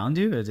how they found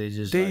you, or they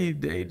just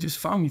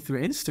found me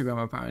through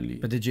Instagram apparently?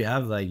 But did you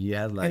have like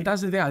And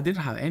that's the thing, I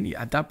didn't have any.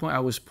 At that point I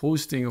was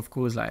posting, of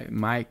course, like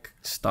mic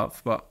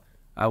stuff, but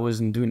I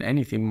wasn't doing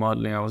anything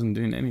modeling. I wasn't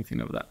doing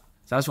anything of that.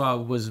 So that's why I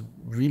was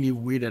really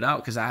weirded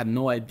out, because I had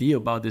no idea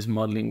about this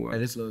modeling world.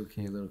 It is low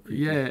key, a little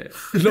creepy. Yeah,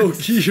 low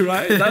key,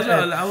 right? That's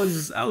why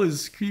I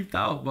was creeped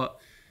out, but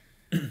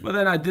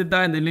then I did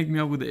that, and they linked me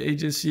up with the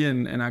agency,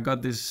 and I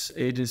got this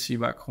agency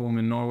back home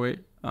in Norway.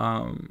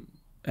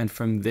 And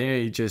from there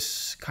it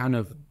just kind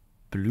of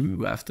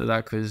blew after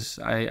that, because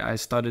I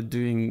started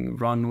doing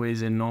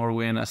runways in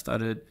Norway, and I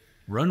started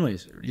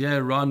runways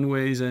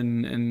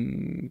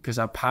and because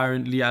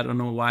apparently, I don't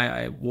know why,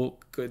 I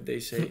walk good, they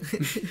say.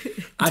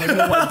 I don't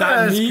know what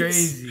that means,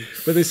 crazy.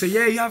 But they say,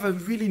 yeah, you have a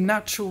really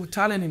natural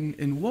talent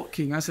in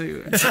walking. I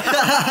say,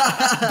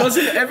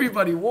 doesn't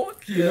everybody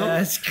walk, you know?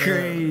 That's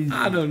crazy.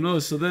 I don't know.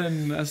 So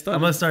then I started,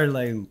 I'm gonna start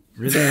like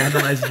really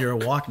analyzing your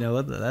walk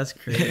now. That's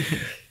crazy.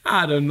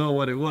 I don't know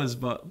what it was,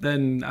 but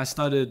then I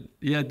started,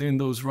 doing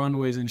those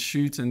runways and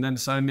shoots, and then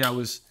suddenly I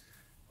was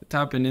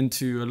tapping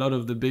into a lot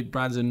of the big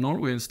brands in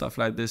Norway and stuff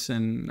like this,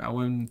 and I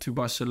went to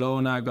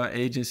Barcelona. I got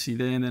agency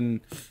there, and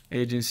then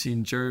agency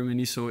in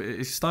Germany. So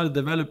it started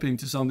developing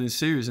to something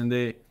serious, and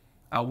they,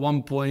 at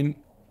one point,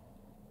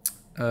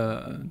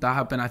 that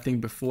happened, I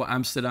think, before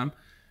Amsterdam,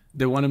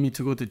 they wanted me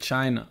to go to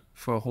China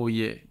for a whole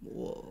year.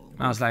 Whoa.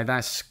 I was like,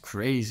 that's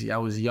crazy. I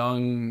was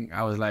young.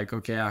 I was like,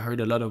 okay, I heard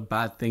a lot of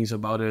bad things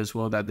about it as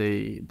well, that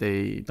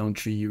they don't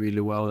treat you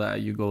really well,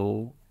 that you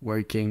go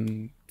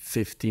working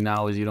 15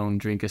 hours, you don't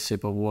drink a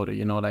sip of water,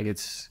 you know, like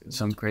it's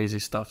some crazy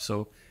stuff.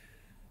 So,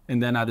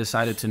 and then I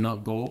decided to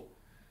not go.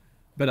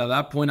 But at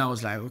that point I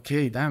was like,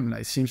 okay, damn,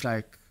 like, it seems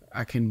like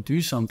I can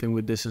do something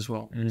with this as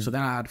well. So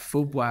then I had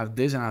football, I have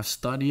this, and I have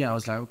study. I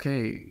was like,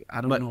 okay,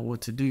 I don't know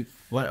what to do.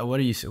 What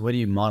are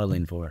you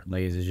modeling for?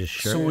 Like, is it just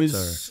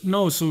shirts?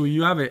 So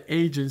you have an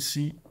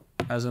agency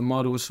as a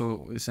model.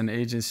 So it's an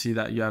agency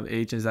that you have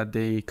agents that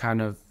they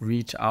kind of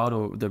reach out,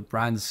 or the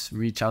brands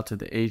reach out to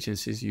the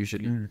agencies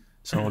usually.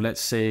 So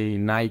let's say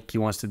Nike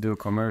wants to do a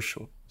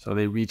commercial. So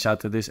they reach out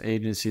to this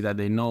agency that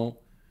they know,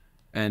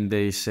 and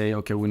they say,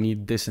 okay, we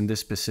need this and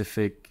this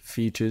specific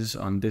features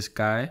on this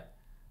guy.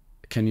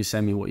 can you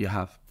send me what you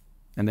have?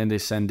 And then they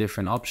send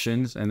different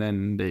options, and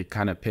then they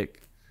kind of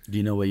pick. Do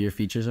you know what your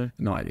features are?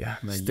 No idea.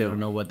 Like, Still you don't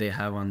know what they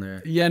have on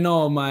there. Yeah,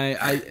 no,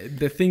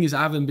 the thing is,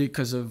 I haven't,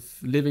 because of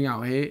living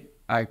out here,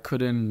 I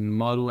couldn't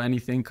model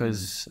anything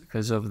because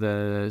of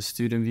the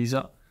student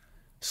visa.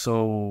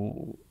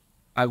 So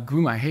I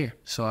grew my hair.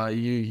 So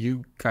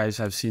you guys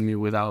have seen me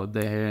without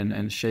the hair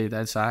and shaved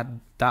head. So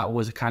that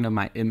was kind of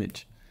my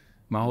image.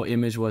 My whole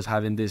image was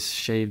having this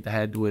shaved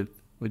head with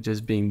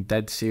just being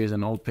dead serious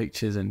and old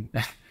pictures and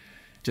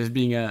just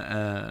being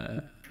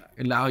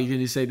how you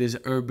can say this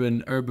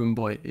urban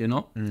boy, you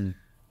know.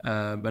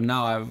 But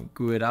now I've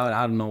grew it out.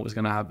 I don't know what's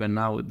gonna happen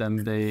now with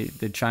them.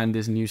 They're trying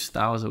this new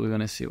style, so we're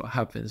gonna see what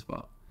happens.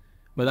 But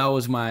that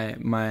was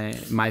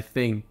my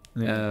thing.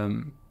 Yeah.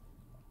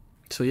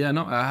 So yeah,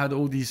 no, I had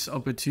all these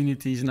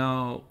opportunities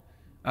now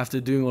after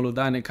doing all of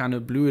that, and it kind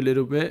of blew a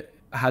little bit.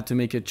 I had to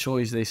make a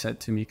choice, they said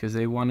to me, because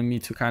they wanted me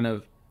to kind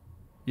of,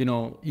 you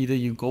know, either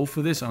you go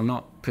for this or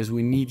not, because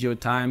we need your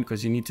time,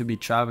 because you need to be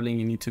traveling,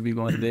 you need to be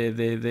going there,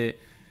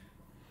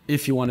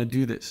 if you want to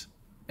do this.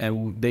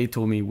 And they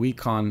told me, we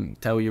can't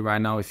tell you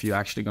right now if you're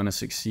actually going to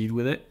succeed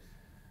with it.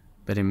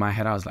 But in my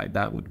head, I was like,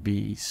 that would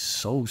be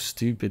so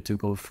stupid to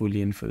go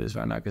fully in for this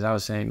right now. Because I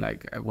was saying,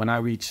 like, when I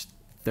reach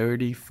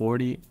 30,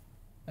 40,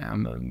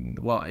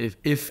 well,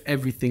 if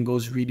everything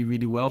goes really,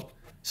 really well,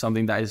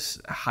 something that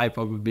is a high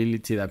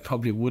probability that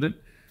probably wouldn't,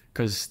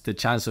 because the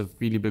chance of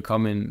really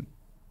becoming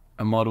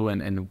a model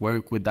and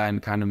work with that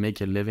and kind of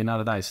make a living out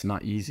of that is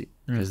not easy,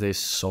 because there's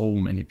so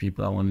many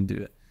people that want to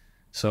do it.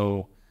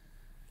 So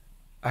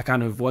I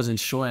kind of wasn't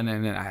sure, and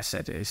then I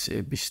said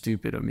it'd be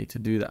stupid of me to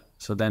do that.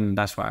 So then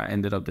that's why I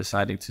ended up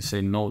deciding to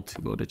say no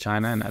to go to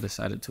China, and I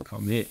decided to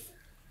come here.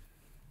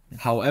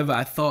 However,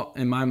 I thought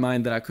in my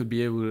mind that I could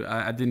be able to,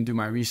 I didn't do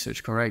my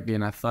research correctly,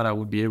 and I thought I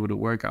would be able to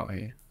work out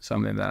here,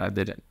 something that I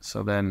didn't.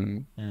 So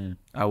then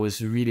I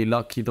was really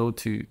lucky though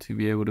to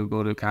be able to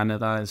go to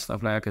Canada and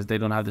stuff like that, because they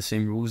don't have the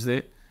same rules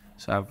there.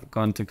 So I've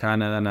gone to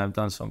Canada and I've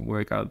done some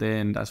work out there,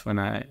 and that's when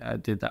I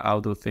did the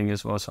outdoor thing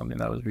as well, something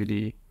that was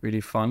really,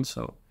 really fun.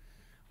 So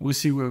we'll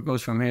see where it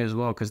goes from here as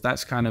well, because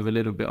that's kind of a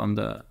little bit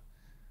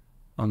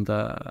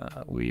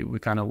we're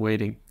kind of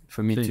waiting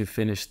for me to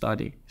finish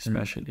study,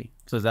 especially.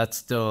 So that's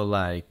still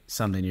like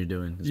something you're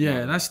doing?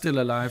 Yeah, that's still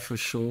alive for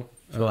sure.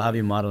 So we'll have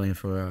you modeling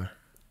for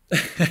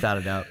without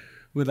a doubt.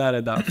 Without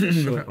a doubt, for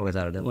sure.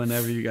 Without a doubt.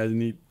 Whenever you guys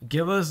need.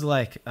 Give us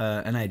like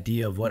an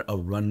idea of what a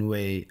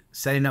runway,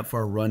 setting up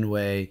for a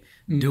runway,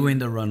 doing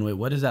the runway,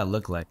 what does that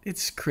look like?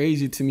 It's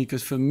crazy to me,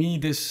 because for me,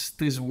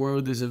 this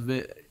world is a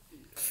bit,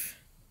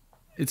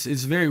 it's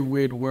very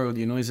weird world,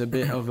 you know. It's a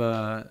bit of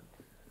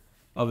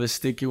a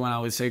sticky one, I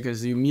would say,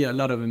 because you meet a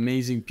lot of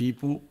amazing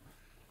people,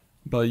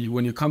 but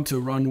when you come to a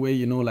runway,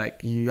 you know,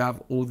 like you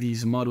have all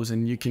these models,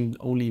 and you can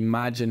only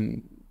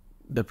imagine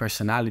the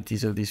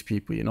personalities of these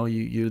people, you know.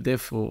 You're there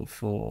for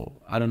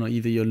I don't know,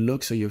 either your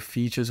looks or your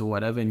features or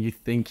whatever, and you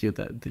think you're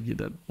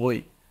the boy,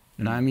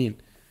 you know what I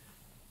mean?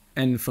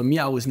 And for me,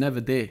 I was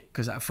never there,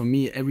 because for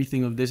me,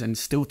 everything of this, and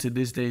still to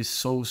this day, is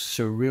so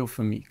surreal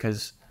for me,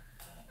 because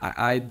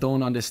I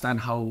don't understand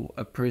how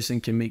a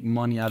person can make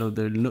money out of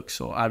their looks,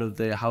 or out of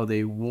how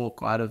they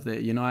walk, or out of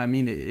you know what I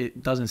mean?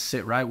 It doesn't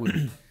sit right with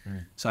me.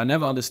 So I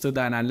never understood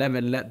that, and I never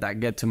let that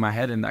get to my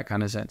head in that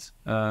kind of sense.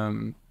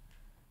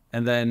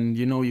 And then,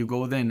 you know, you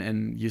go then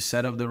and you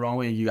set up the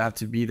runway, and you have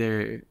to be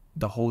there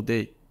the whole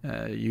day.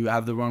 You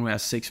have the runway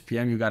at 6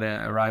 p.m. You got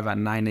to arrive at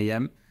 9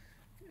 a.m.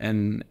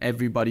 And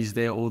everybody's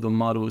there, all the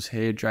models,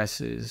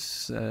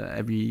 hairdressers,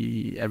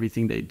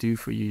 everything they do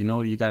for you, you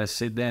know. You got to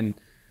sit there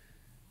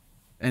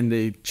and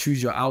they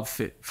choose your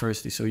outfit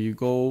firstly. So you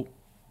go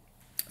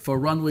for a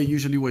runway,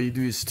 usually what you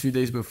do is 2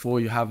 days before,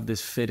 you have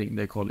this fitting,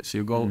 they call it. So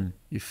you go,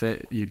 you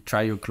fit, you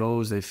try your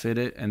clothes, they fit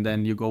it, and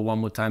then you go one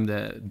more time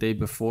the day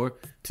before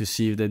to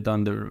see if they've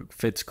done the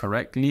fits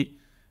correctly,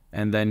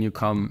 and then you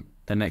come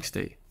the next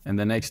day. And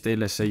the next day,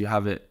 let's say you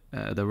have it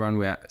the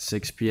runway at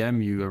 6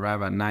 p.m., you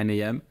arrive at 9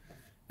 a.m.,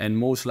 and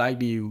most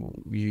likely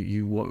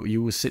you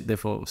will sit there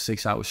for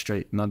 6 hours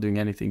straight, not doing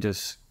anything,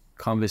 just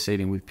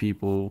conversating with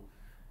people,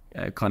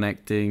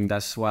 connecting.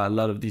 That's why a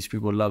lot of these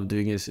people love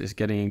doing is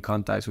getting in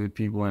contact with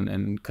people,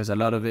 and because a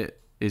lot of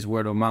it is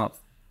word of mouth,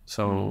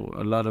 so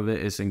a lot of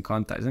it is in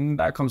contact, and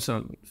that comes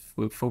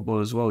with football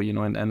as well, you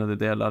know. At the end of the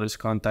day, a lot is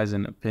contact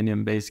and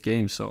opinion-based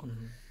games. So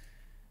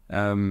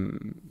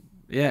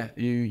yeah,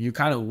 you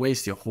kind of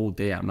waste your whole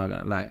day, I'm not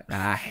gonna lie.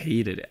 I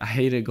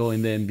hated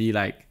going there and be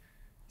like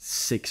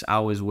 6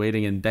 hours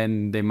waiting, and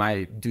then they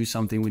might do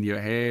something with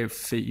your hair,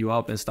 fit you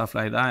up and stuff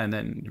like that, and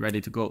then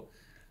ready to go.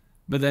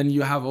 But then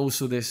you have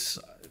also this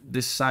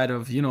side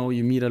of, you know,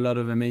 you meet a lot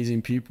of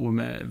amazing people,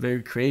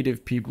 very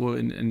creative people,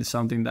 and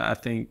something that I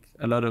think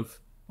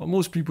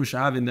most people should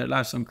have in their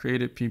life, some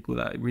creative people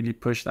that really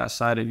push that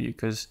side of you,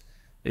 because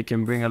it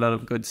can bring a lot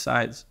of good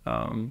sides.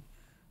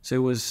 So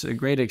it was a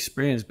great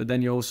experience, but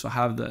then you also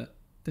have the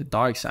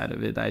dark side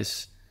of it, that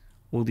is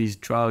all these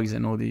drugs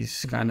and all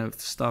these kind of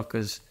stuff,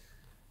 because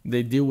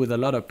they deal with a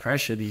lot of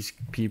pressure, these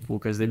people,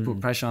 because they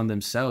put pressure on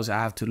themselves. I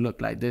have to look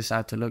like this, I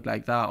have to look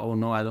like that. Oh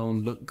no, I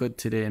don't look good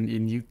today.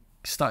 And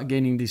start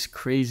gaining these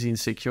crazy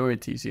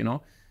insecurities, you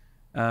know.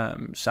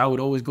 So I would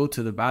always go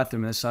to the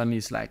bathroom and suddenly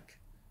it's like,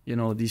 you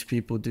know, these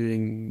people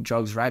doing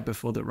drugs right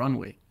before the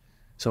runway.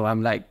 So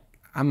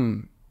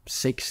I'm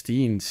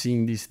 16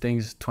 seeing these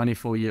things,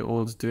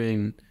 24-year-olds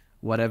doing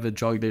whatever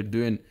drug they're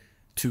doing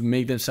to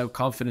make themselves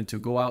confident to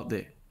go out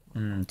there.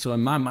 So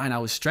in my mind, I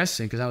was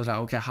stressing because I was like,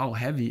 okay, how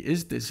heavy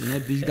is this? You know,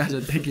 these guys are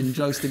taking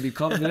drugs to be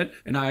confident,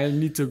 and I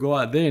need to go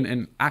out there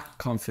and act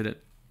confident.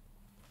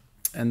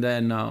 And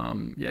then,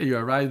 you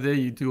arrive there,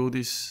 you do all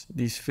these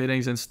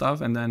fittings and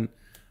stuff, and then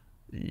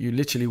you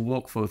literally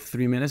walk for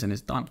 3 minutes and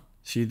it's done.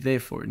 So you're there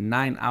for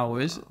 9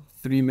 hours,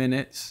 3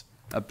 minutes,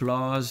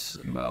 applause,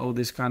 all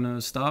this kind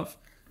of stuff.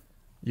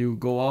 You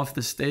go off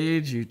the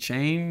stage, you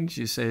change,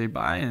 you say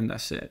bye, and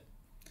that's it.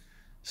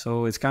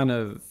 So it's kind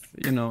of,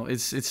 you know,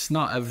 it's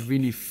not a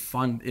really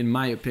fun, in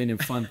my opinion,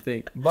 fun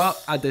thing.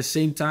 But at the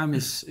same time,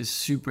 it's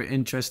super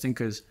interesting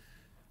because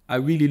I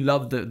really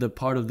love the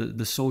part of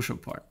the social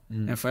part.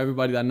 And for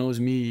everybody that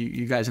knows me,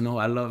 you guys know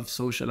I love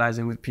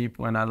socializing with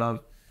people and I love,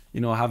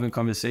 you know, having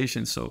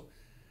conversations.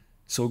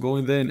 So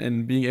going there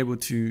and being able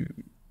to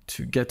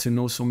get to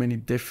know so many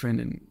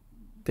different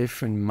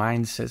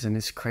mindsets, and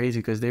it's crazy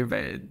because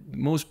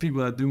most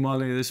people that do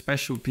modeling, they're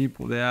special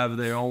people. They have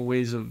their own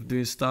ways of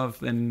doing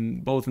stuff,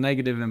 in both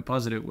negative and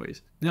positive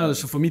ways. You know,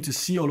 so for me to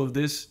see all of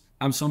this,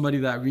 I'm somebody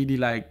that really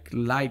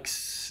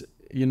likes,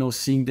 you know,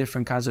 seeing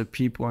different kinds of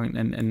people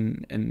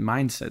and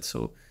mindsets.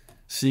 So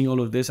seeing all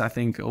of this, I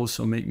think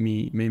also made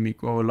me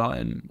grow a lot,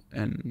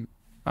 and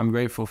I'm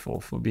grateful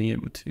for being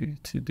able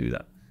to do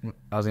that.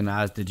 I was gonna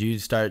ask, did you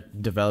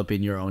start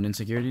developing your own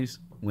insecurities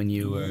when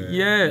you were?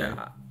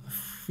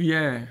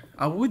 Yeah,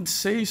 I would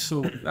say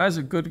so. That's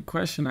a good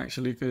question,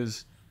 actually,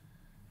 because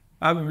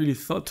I haven't really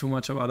thought too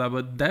much about that,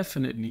 but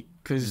definitely,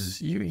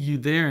 because you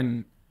there,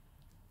 and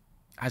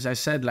as I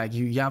said, like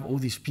you have all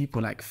these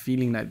people like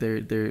feeling like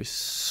they're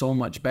so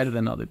much better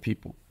than other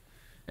people,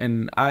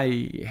 and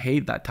I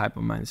hate that type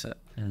of mindset.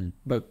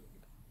 But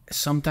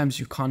sometimes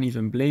you can't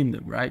even blame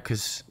them, right?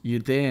 Because you're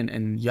there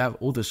and you have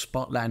all the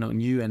spotlight on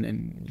you,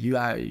 and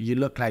you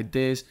look like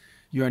this,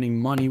 you're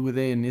earning money with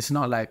it, and it's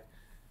not like,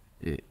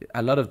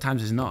 a lot of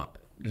times it's not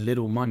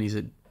little money, it's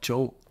a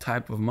joke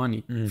type of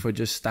money for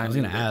just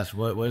standing. I was gonna ask,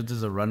 what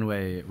does a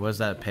runway, what does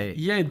that pay?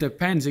 Yeah, it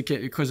depends.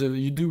 Because if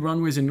you do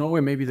runways in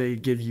Norway, maybe they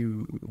give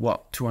you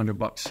what,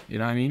 $200, you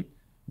know what I mean?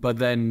 But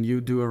then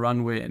you do a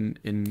runway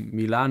in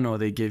Milano,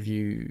 they give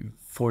you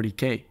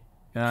 40K. You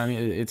know what I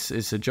mean?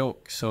 It's a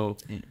joke. So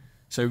it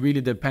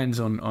really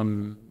depends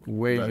on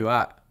where you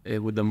at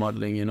with the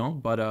modeling, you know.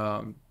 But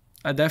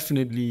I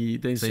definitely.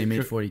 So you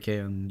made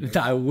 40K on.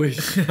 I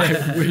wish.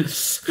 I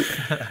wish.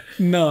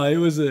 No, it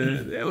was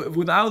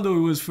with Aldo.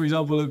 It was, for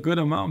example, a good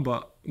amount,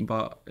 but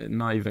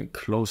not even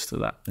close to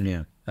that.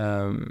 Yeah.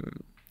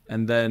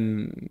 And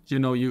then, you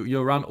know,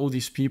 you're around all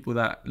these people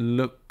that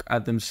look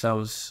at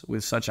themselves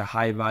with such a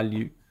high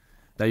value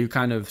that you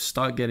kind of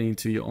start getting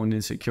into your own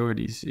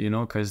insecurities, you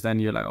know, because then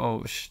you're like,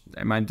 oh,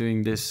 am I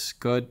doing this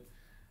good?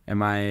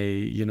 Am I,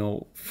 you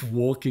know,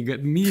 walking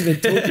at me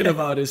even talking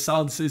about it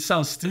sounds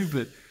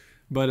stupid.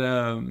 But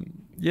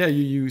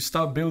you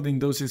start building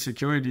those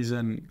insecurities,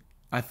 and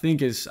I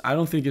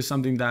don't think it's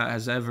something that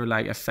has ever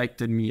like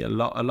affected me a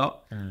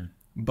lot,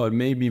 but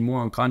maybe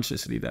more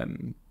unconsciously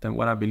than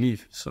what I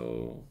believe.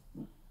 So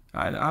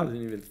I didn't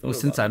even think. Well,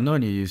 since I've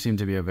known you, you seem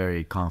to be a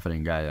very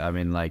confident guy. I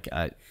mean, like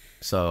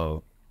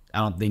so I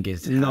don't think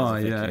it's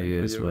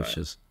as much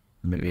as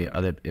maybe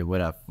it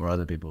would have for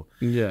other people.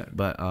 Yeah.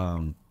 But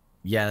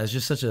it's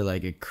just such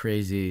a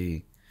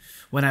crazy.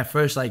 When I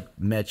first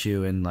met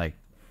you and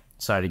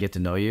started to get to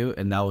know you,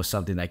 and that was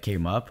something that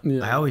came up.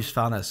 I always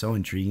found that so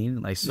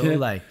intriguing, because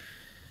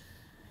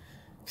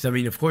I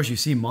mean, of course, you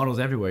see models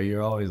everywhere.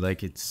 You're always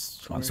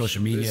it's on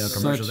social media,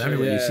 commercials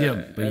everywhere. You see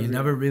them, but you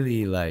never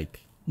really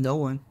no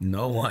one.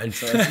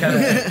 So it's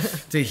kind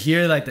of to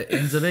hear the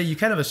ends of it. You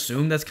kind of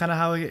assume that's kind of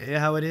how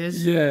it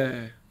is.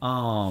 Yeah.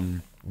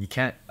 You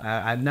can't.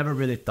 I've never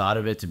really thought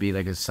of it to be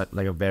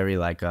a very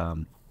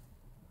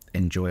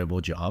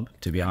enjoyable job,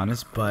 to be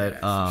honest. But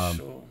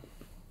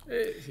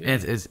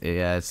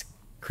it's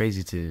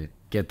crazy to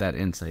get that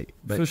insight.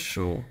 But for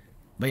sure.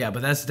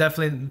 But that's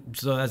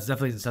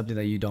definitely something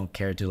that you don't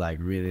care to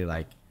really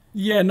I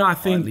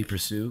think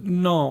pursue.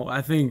 No,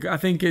 I think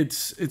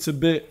it's a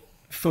bit,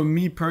 for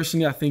me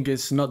personally, I think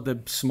it's not the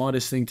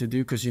smartest thing to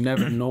do, because you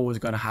never know what's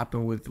gonna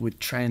happen with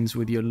trends,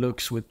 with your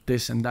looks, with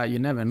this and that. You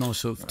never know.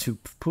 So to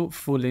put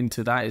full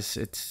into that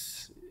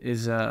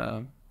is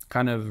a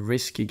kind of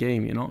risky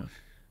game, you know.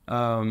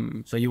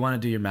 So you want to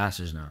do your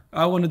masters now?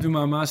 I want to do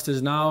my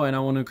masters now, and I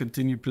want to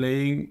continue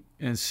playing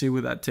and see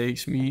where that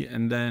takes me.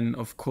 And then,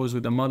 of course,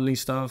 with the modeling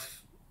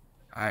stuff,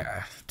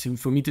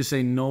 for me to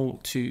say no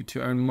to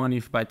earn money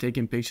by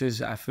taking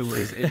pictures, I feel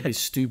it's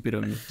stupid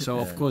of me. So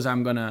of course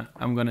I'm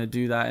gonna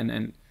do that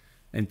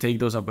and take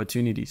those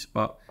opportunities.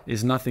 But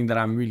it's nothing that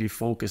I'm really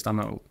focused on.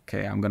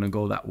 Okay, I'm gonna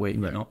go that way. You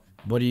know.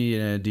 What are you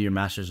gonna do your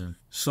masters in?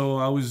 So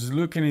I was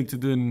looking into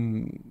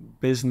doing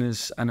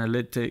business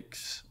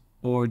analytics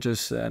or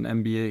just an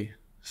MBA.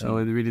 So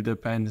it really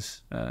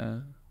depends.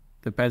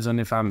 depends on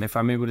if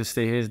I'm able to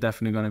stay here, it's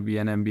definitely going to be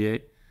an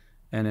MBA.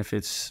 And if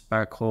it's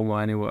back home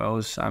or anywhere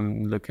else,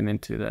 I'm looking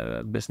into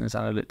the business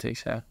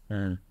analytics.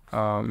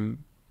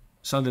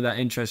 Something that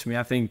interests me.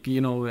 I think,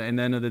 you know, in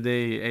the end of the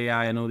day,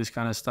 AI and all this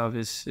kind of stuff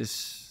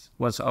is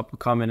what's up and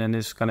coming, and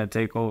it's going to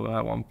take over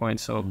at one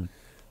point. So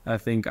I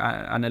think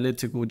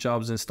analytical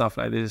jobs and stuff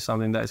like this is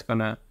something that's going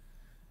to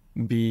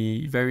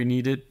be very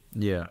needed.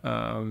 Yeah.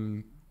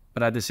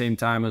 But at the same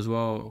time as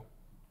well,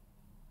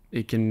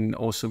 it can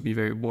also be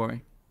very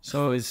boring.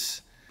 So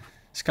it's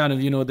kind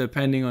of, you know,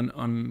 depending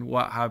on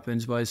what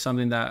happens, but it's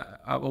something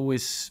that I've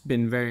always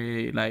been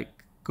very like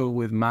good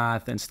with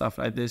math and stuff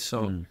like this.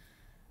 So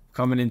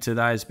coming into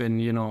that, it's been,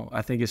 you know,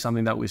 I think it's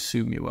something that would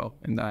suit me well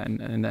in that,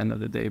 in the end of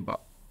the day. But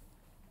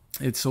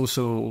it's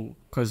also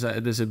because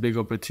there's a big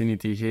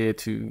opportunity here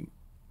to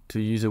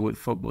use it with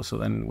football. So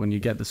then when you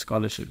get the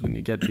scholarship, when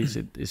you get these,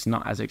 it's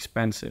not as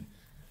expensive.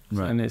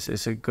 Right. And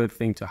it's a good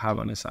thing to have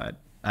on the side.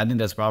 I think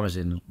that's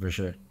promising for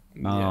sure.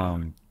 Yeah.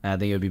 I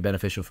think it would be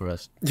beneficial for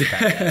us.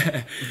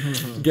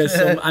 Get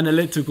some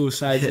analytical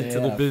sides into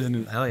the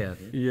business. Hell yeah.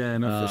 Yeah,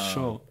 no, for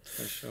sure.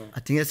 For sure.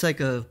 I think that's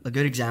like a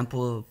good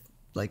example of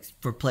like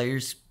for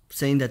players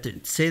saying that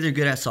they're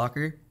good at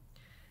soccer,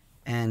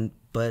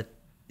 but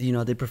you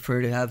know they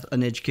prefer to have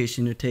an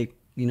education to take,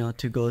 you know,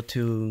 to go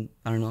to,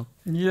 I don't know,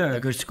 a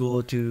good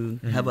school to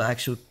have an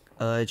actual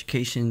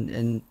education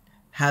and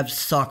have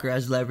soccer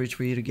as leverage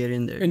for you to get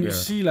in there. And you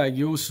see, like,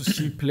 you also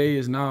see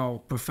players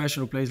now,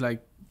 professional players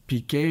like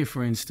Piqué,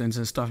 for instance,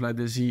 and stuff like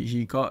this.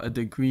 He got a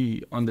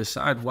degree on the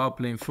side while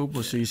playing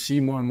football. So you see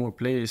more and more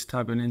players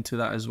tapping into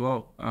that as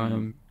well.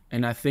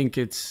 And I think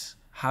it's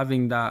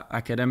having that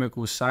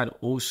academical side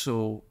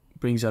also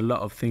brings a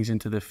lot of things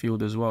into the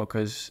field as well,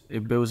 because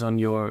it builds on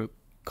your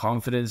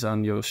confidence,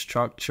 on your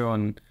structure,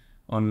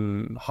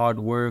 on hard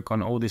work,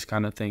 on all these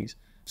kind of things.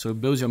 So it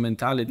builds your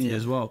mentality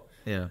as well.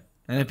 Yeah.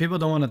 And if people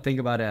don't want to think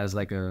about it as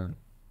like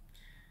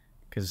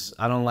because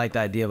I don't like the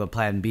idea of a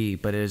plan B,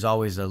 but it is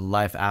always a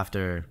life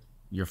after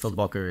your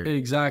football career.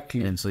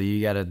 Exactly. And so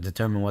you got to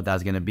determine what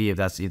that's going to be. If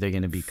that's either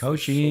going to be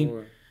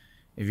coaching,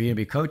 if you're going to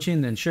be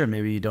coaching, then sure,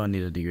 maybe you don't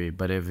need a degree.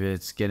 But if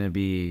it's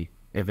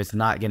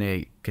not going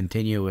to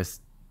continue with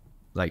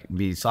like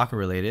be soccer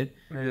related,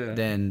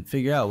 then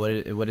figure out what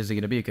is it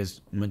going to be,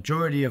 because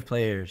majority of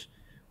players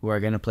who are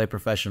going to play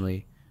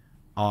professionally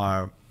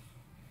are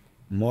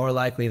more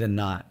likely than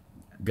not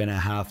gonna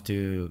have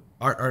to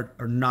are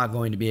not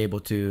going to be able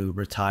to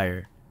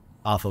retire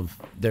off of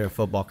their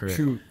football career.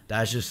 True.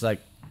 That's just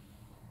like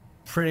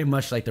pretty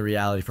much like the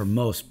reality for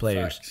most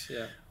players. Facts,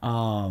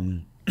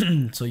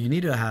 yeah. So you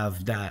need to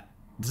have that.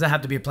 It doesn't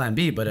have to be a plan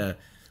B, but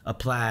a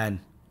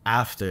plan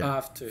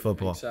after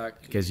football.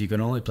 Exactly. Because you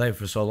can only play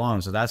for so long.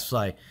 So that's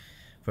like,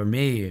 for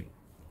me,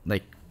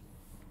 like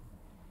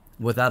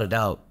without a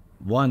doubt,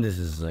 one, this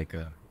is like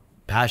a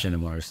passion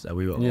of ours that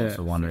we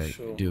also want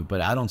to do,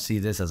 but I don't see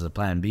this as a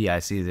plan B. I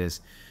see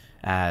this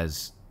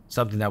as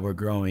something that we're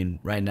growing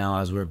right now,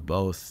 as we're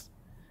both,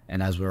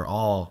 and as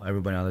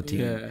everybody on the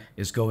team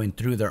is going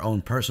through their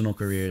own personal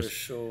careers. For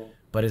sure.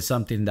 But it's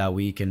something that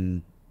we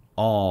can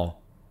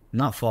all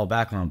not fall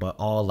back on, but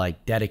all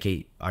like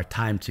dedicate our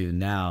time to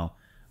now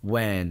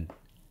when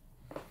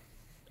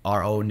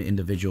our own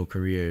individual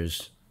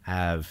careers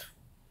have,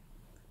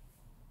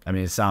 I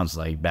mean, it sounds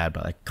like bad,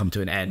 but like come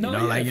to an end, you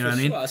know what I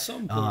mean? At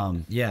some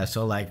point.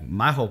 So like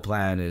my whole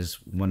plan is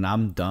when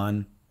I'm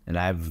done and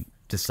I've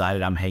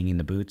decided I'm hanging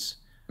the boots,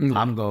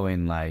 I'm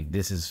going like,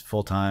 this is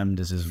full time.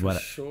 This is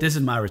this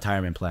is my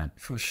retirement plan.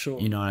 For sure.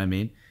 You know what I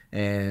mean?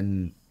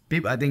 And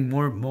people, I think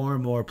more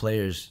and more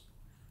players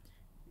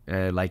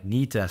like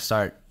need to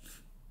start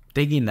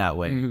thinking that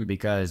way,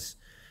 because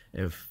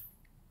they're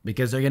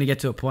going to get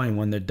to a point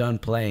when they're done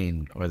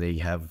playing, or they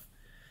have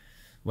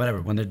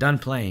whatever, when they're done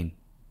playing,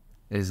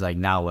 it's like,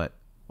 now what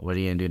are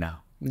you gonna do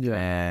now? Yeah.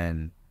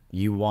 And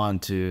you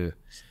want to,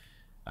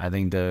 I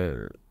think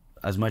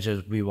as much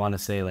as we want to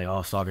say like,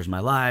 oh, soccer's my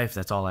life,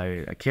 that's all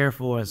I care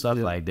for and stuff,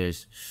 like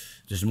there's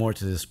more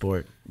to the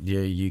sport.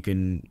 You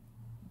can,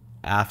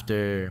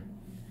 after,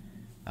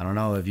 I don't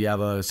know, if you have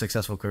a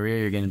successful career,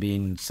 you're gonna be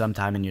in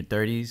sometime in your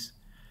 30s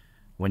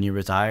when you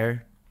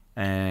retire,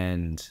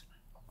 and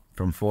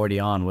from 40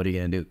 on, what are you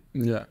gonna do?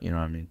 Yeah. You know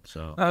what I mean?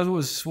 So that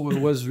was what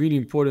was really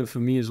important for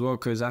me as well,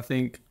 because I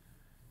think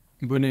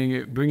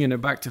bringing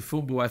it back to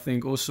football, I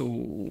think also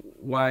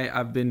why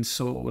I've been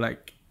so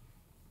like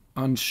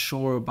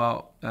unsure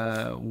about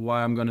what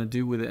I'm gonna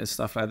do with it and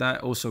stuff like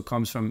that also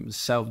comes from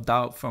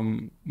self-doubt,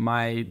 from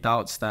my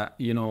doubts that,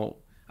 you know,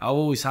 I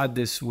always had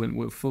this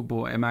with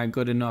football. Am I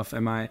good enough?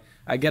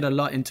 I get a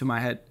lot into my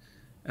head.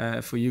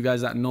 For you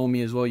guys that know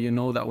me as well, you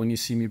know that when you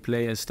see me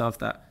play and stuff,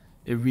 that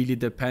it really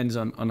depends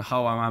on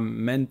how I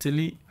am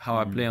mentally, how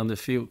I play on the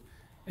field.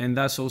 And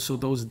that's also,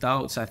 those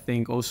doubts, I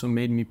think, also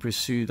made me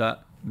pursue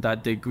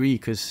that degree,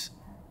 because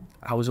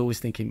I was always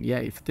thinking,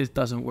 if this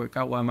doesn't work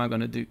out, what am I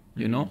going to do,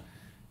 you know?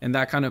 And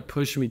that kind of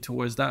pushed me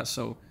towards that.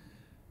 So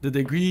the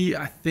degree,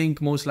 I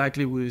think most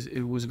likely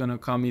was going to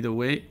come either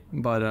way,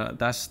 but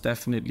that's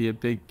definitely a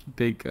big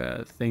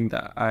thing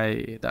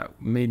that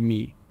made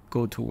me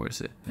go towards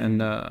it. And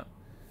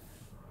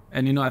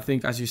you know, I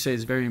think, as you say,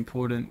 it's very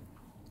important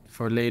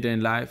for later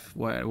in life,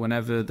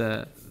 whenever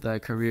the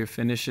career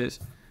finishes,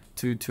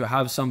 to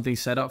have something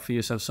set up for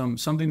yourself,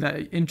 something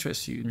that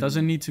interests you. It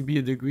doesn't need to be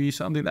a degree,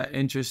 something that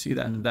interests you,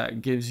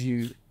 that gives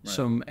you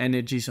some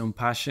energy, some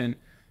passion,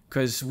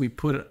 because we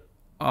put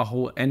our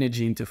whole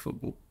energy into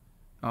football.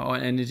 Our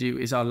energy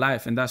is our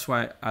life, and that's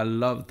why I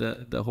love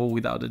the whole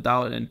Without a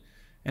Doubt,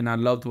 and I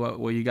loved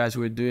what you guys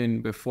were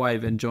doing before I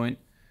even joined,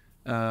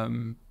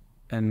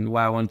 and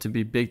why I want to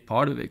be a big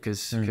part of it,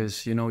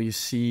 because you know, you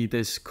see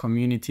this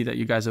community that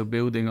you guys are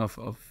building of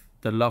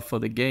the love for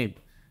the game,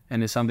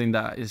 and it's something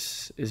that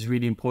is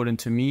really important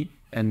to me,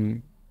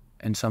 and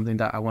something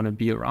that I want to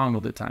be around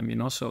all the time, you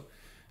know. So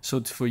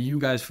for you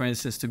guys, for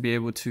instance, to be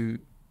able to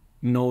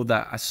know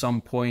that at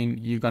some point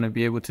you're gonna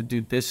be able to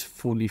do this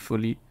fully,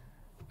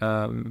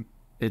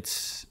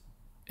 it's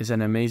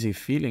an amazing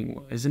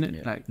feeling, isn't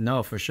it? Like,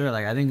 no, for sure.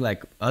 Like, I think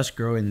like us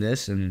growing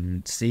this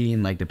and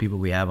seeing like the people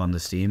we have on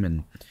this team,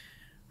 and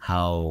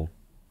how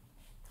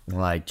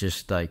like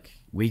just like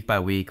week by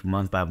week,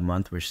 month by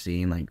month, we're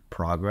seeing like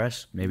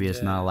progress. Maybe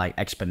it's not like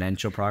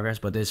exponential progress,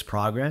 but there's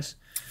progress.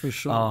 For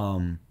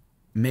sure.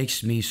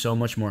 Makes me so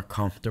much more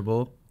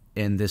comfortable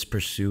in this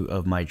pursuit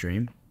of my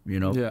dream, you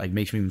know. Like,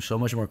 makes me so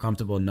much more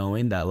comfortable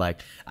knowing that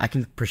like I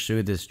can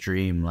pursue this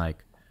dream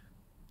like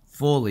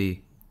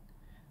fully,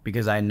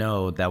 because I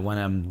know that when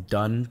I'm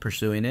done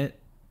pursuing it,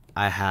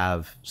 I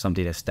have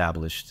something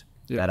established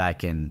that I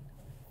can,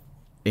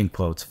 in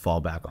quotes, fall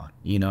back on.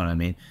 You know what I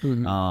mean?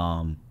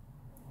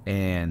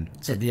 And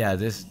so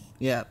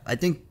I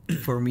think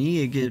for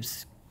me it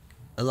gives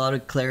a lot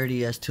of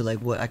clarity as to like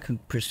what I can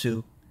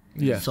pursue.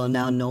 So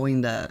now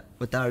knowing that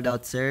Without a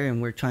Doubt's there,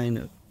 and we're trying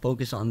to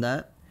focus on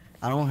that,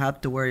 I don't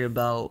have to worry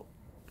about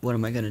what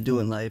am I gonna do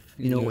in life.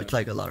 You know, which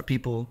like a lot of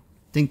people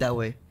think that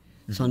way.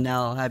 So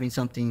now having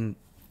something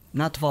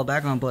not to fall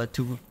back on, but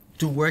to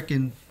work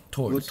in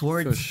towards.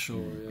 For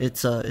sure.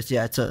 It's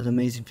an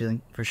amazing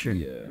feeling for sure.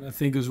 And I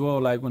think as well,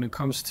 like when it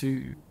comes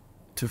to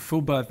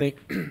football, I think,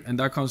 and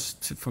that comes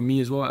for me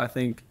as well, I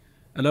think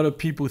a lot of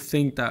people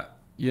think that,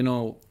 you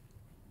know,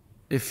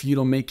 if you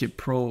don't make it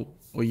pro,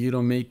 or you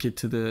don't make it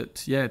to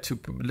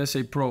let's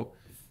say pro,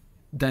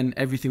 then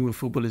everything with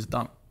football is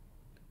done.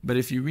 But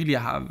if you really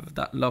have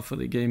that love for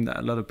the game that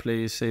a lot of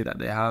players say that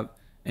they have,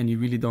 and you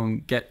really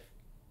don't get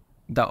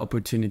that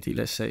opportunity,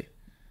 let's say,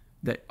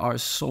 there are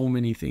so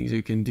many things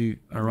you can do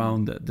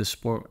around the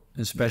sport,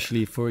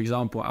 especially, for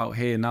example, out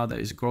here now that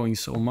it's growing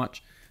so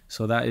much.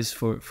 So that is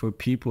for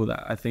people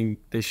that I think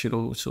they should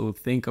also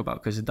think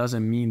about, because it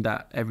doesn't mean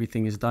that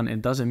everything is done.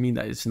 It doesn't mean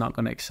that it's not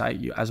going to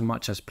excite you as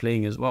much as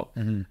playing as well.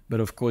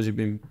 But of course,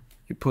 you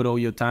put all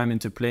your time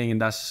into playing,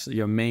 and that's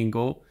your main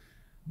goal.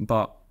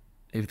 But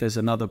if there's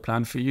another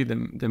plan for you,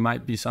 then there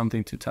might be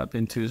something to tap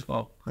into as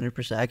well.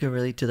 100%. I can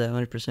relate to that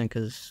 100%,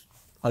 because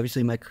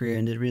obviously my career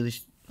ended really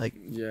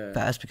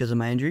fast because of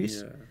my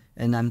injuries,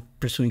 and I'm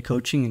pursuing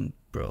coaching, and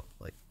bro,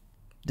 like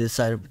this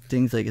side of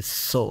things, like it's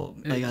so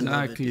like,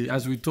 exactly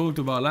as we talked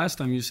about last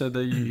time. You said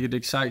that it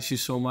excites you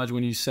so much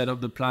when you set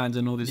up the plans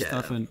and all this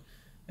stuff, and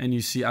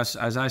you see, as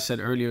I said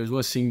earlier as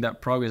well, seeing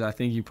that progress. I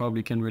think you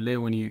probably can relate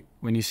when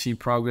you see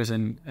progress,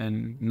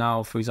 and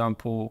now, for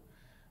example,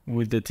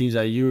 with the teams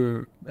that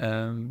you're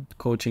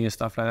coaching and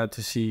stuff like that,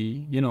 to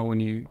see, you know,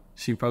 when you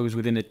see progress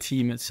within a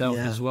team itself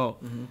as well.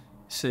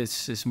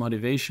 It's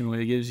motivational.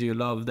 It gives you a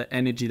lot of the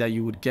energy that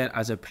you would get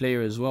as a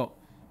player as well,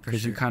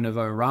 because you kind of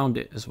are around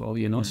it as well,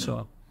 you know.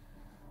 So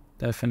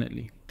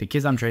definitely the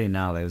kids I'm training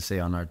now, let's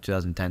say on our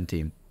 2010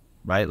 team,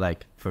 right?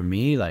 Like for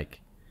me, like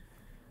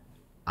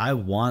I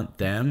want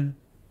them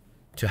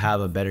to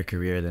have a better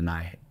career than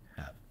I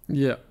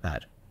have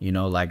had. You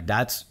know, like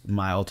that's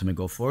my ultimate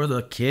goal for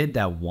the kid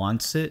that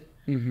wants it.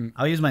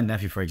 I'll use my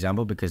nephew for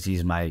example, because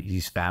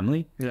he's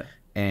family,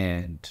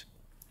 and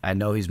I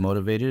know he's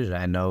motivated.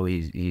 I know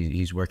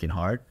he's working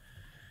hard.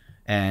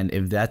 And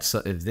if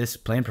this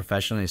playing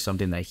professionally is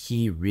something that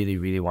he really,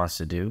 really wants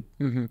to do,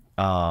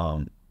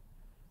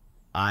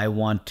 I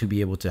want to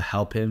be able to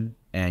help him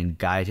and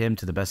guide him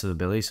to the best of his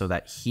ability, so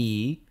that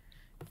he,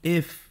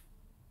 if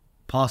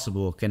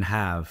possible, can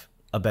have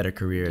a better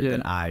career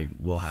than I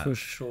will have. For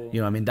sure.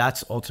 You know, I mean,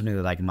 that's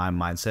ultimately like my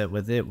mindset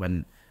with it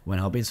when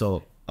helping.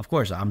 So of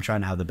course I'm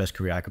trying to have the best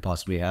career I could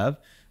possibly have,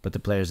 but the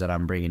players that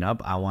I'm bringing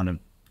up, I want to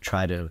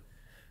try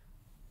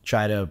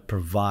to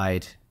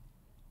provide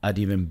an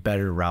even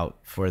better route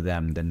for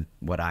them than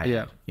what I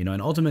have. You know,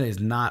 and ultimately it's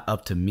not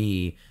up to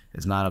me.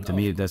 It's not up to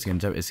me.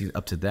 It's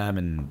up to them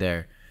and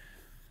their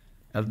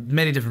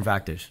many different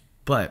factors.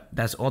 But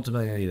that's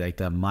ultimately like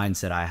the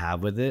mindset I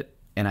have with it.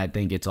 And I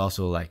think it's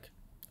also like,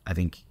 I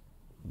think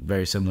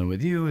very similar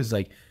with you, is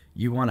like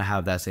you want to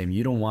have that same,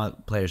 you don't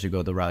want players to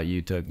go the route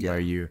you took where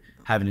you're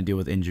having to deal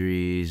with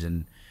injuries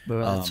and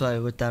that's why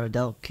Without a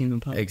Doubt came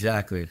about.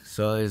 Exactly.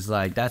 So it's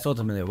like that's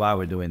ultimately why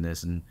we're doing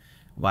this and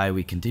why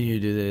we continue to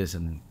do this,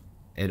 and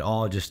it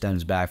all just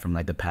stems back from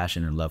like the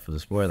passion and love for the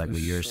sport, like what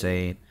you're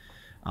saying.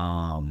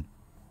 But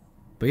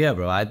yeah,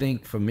 bro, I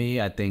think for me,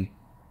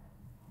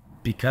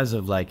 because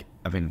of like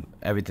I mean,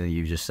 everything that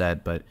you just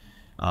said, but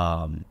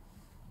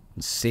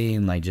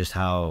seeing like just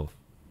how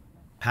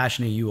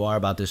passionate you are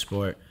about this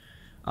sport,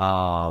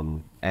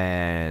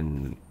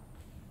 and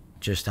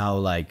just how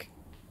like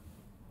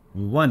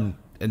one,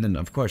 and then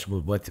of course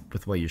with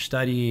what you're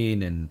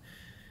studying, and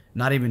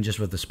not even just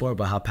with the sport,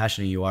 but how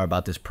passionate you are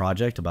about this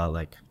project, about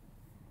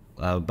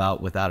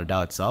Without a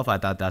Doubt itself. I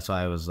thought that's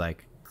why it was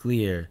like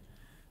clear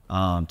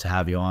to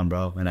have you on,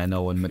 bro. And I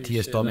know when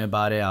Matthias told me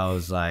about it, I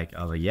was like,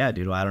 yeah,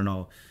 dude, I don't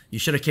know. You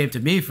should have came to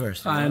me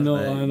first. I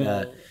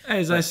know.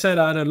 As I said,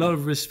 I had a lot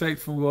of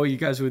respect for what you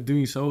guys were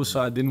doing, so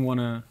I didn't want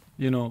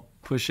to,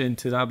 push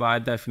into that, but I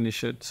definitely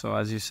should. So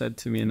as you said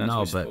to me, and that's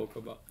what we spoke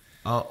about.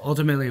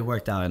 Ultimately, it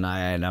worked out, and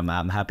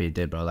I'm happy it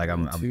did, bro. Like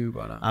I'm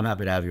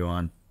happy to have you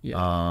on.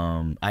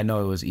 Yeah. I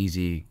know it was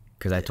easy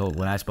because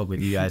when I spoke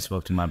with you, I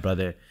spoke to my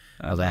brother.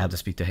 I was like, I have to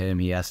speak to him.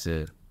 He has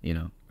to, he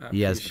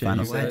has the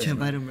final say. Why'd you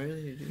invite him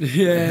earlier?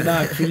 Yeah,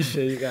 I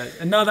appreciate you guys.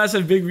 And no, that's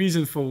a big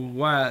reason for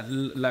why,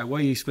 like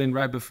what you explained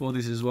right before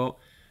this as well.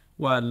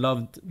 What I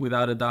loved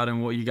Without a Doubt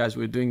and what you guys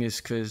were doing is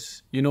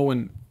because,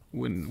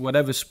 when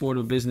whatever sport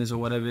or business or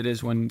whatever it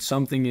is, when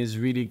something is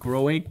really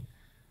growing,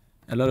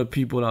 a lot of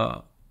people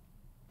are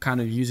kind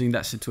of using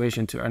that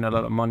situation to earn a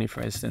lot of money,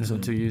 for instance, or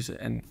to use it.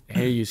 And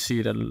here you see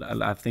it,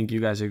 I think you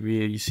guys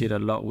agree, you see it a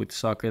lot with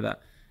soccer,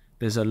 that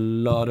there's a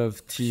lot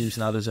of teams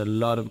now, there's a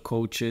lot of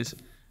coaches,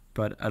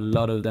 but a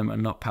lot of them are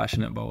not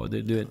passionate about what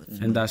they're doing.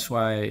 And that's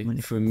why,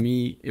 for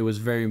me, it was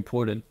very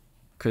important,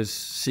 because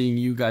seeing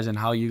you guys and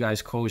how you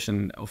guys coach,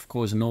 and of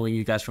course, knowing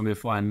you guys from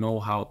before, I know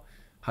how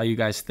you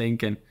guys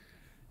think,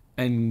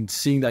 and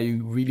seeing that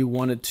you really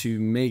wanted to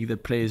make the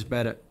players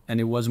better. And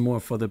it was more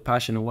for the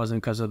passion. It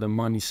wasn't because of the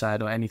money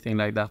side or anything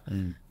like that.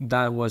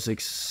 That was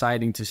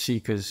exciting to see,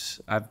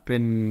 because I've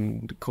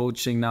been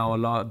coaching now a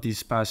lot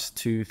these past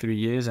 2-3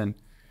 years, and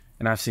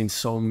I've seen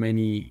so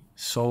many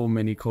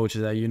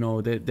coaches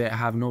that, they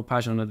have no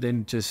passion, or they're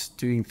just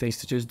doing things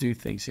to just do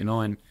things,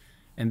 and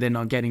they're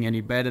not getting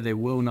any better. They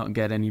will not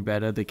get any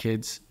better, the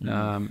kids.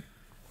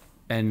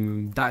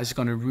 And that is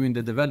going to ruin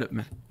the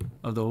development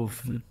of the whole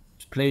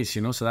place,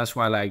 so that's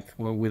why,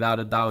 Without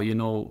a Doubt,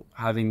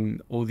 having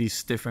all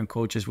these different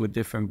coaches with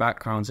different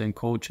backgrounds and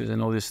coaches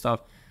and all this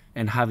stuff,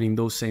 and having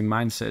those same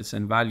mindsets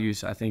and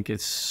values, I think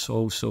it's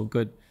so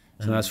good.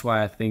 So that's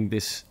why I think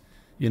this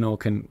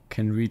can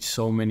reach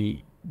so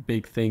many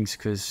big things,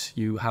 because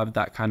you have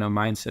that kind of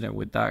mindset, and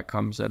with that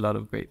comes a lot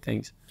of great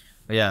things.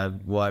 Yeah,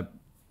 well, I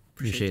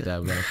appreciate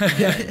that, bro.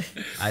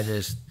 I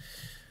just,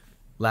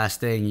 last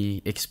thing,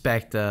 you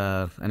expect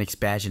an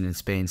expansion in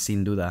Spain,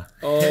 sin duda.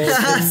 Oh,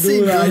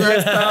 sin duda.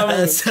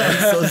 That sounds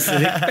so sick.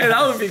 Hey,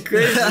 that would be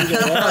crazy,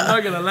 though. I'm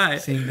not gonna lie.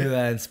 Sin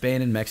duda in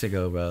Spain and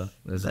Mexico, bro.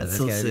 That's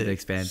so gonna be sick. the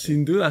expansion.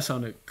 Sin duda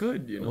sounded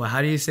good, Well,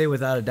 how do you say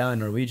Without a Doubt in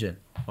Norwegian?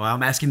 Well,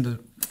 I'm asking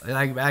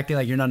acting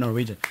like you're not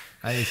Norwegian.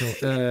 How do you say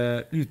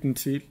Uten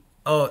tvil.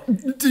 Oh,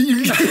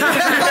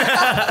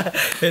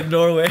 in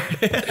Norway.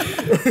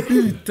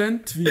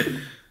 Uten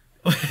tvil.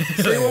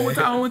 Say it one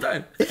more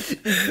time.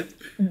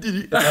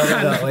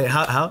 No, wait,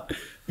 how?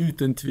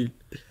 Uten tvil.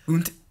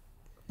 Uten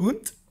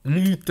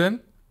Uten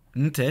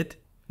No.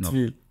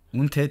 tvil.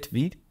 Untet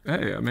vid?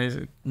 Hey,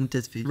 amazing.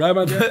 Untet tvil. Right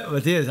about that?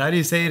 Matthias, how do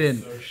you say it in?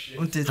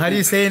 Untet How do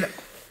you tvil. say it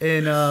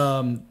in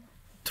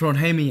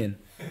Trondheimian?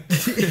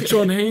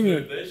 Trondheim.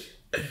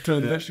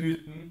 Trondheim.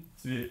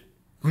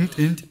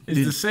 It's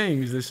It's the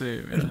same.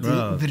 Yeah.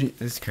 Bro,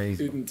 it's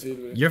crazy. Uten tvil,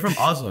 man. You're from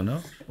Oslo,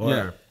 no?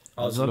 Yeah.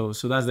 Oslo.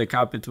 So that's the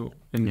capital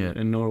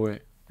in Norway.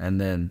 And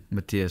then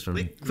Matthias from...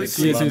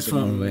 Matthias is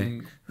from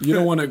Norway. You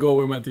don't want to go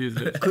where Matthias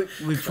is. Quick,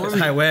 before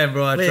we, I went,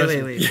 bro.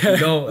 wait. You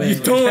don't. You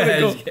don't want to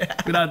go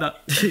without that.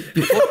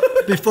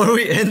 before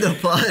we end the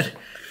pod,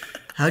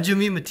 how'd you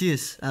meet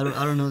Matthias? I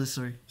don't know the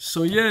story.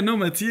 So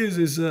Matthias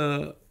is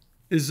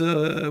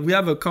we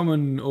have a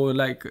common, or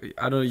like,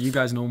 I don't know, you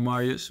guys know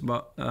Marius,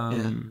 but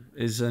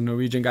is a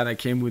Norwegian guy that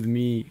came with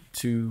me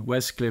to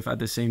Westcliff at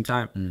the same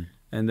time.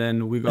 And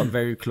then we got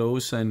very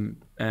close, and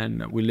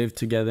we lived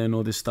together and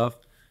all this stuff.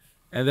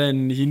 And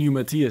then he knew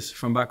Matthias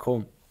from back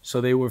home.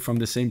 So they were from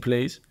the same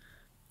place.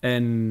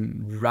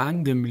 And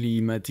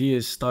randomly,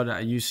 Matthias started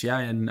at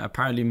UCI, and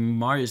apparently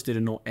Marius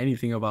didn't know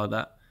anything about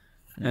that.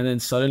 And then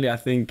suddenly, I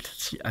think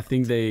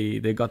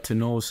they got to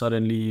know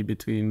suddenly,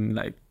 between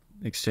like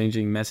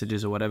exchanging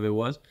messages or whatever it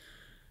was.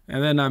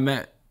 And then I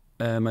met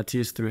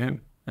Matthias through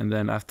him. And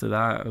then after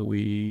that,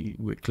 we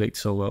clicked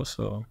so well.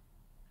 So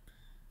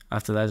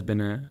after that, it's been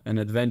an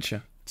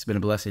adventure. It's been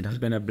a blessing. It's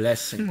been a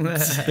blessing.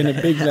 It's been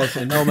a big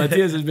blessing. No,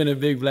 Matthias has been a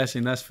big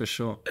blessing, that's for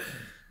sure.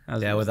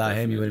 Yeah, without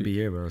him, you wouldn't be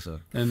here, bro. So.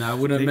 And I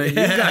wouldn't have met you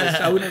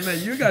guys. I wouldn't have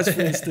met you guys, for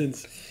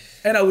instance.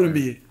 And I wouldn't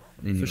be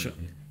here, for sure.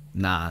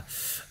 Nah.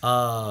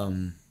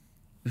 No,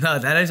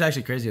 that is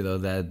actually crazy, though,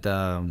 that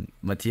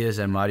Matthias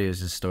and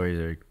Marius' stories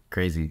are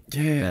crazy.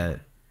 Yeah.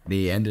 That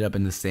they ended up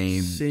in the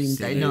same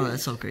I know,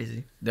 that's so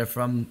crazy. They're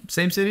from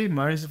same city?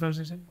 Marius is from the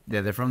same city?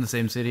 Yeah, they're from the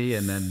same city,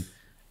 and then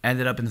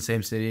ended up in the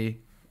same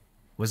city.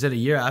 Was it a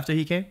year after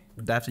he came?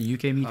 After you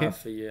came, he came?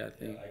 Half a year, I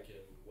think. I came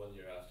 1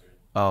 year after.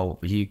 Oh,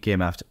 he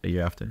came after a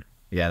year after.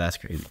 Yeah, that's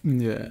crazy.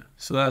 Yeah.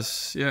 So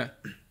that's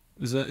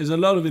There's a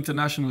lot of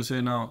internationals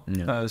here now,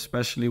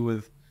 especially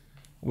with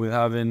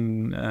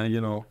having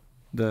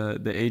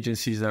the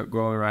agencies that are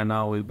growing right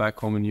now with back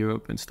home in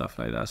Europe and stuff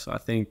like that. So I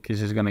think it's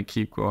just gonna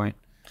keep growing.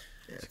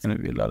 It's gonna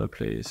be a lot of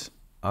players.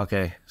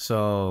 Okay,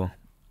 so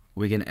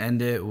we can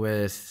end it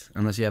with,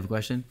 unless you have a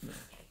question,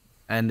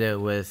 end it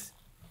with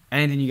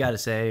anything you got to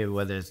say,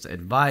 whether it's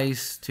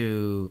advice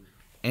to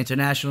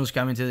internationals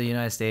coming to the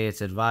United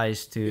States,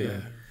 advice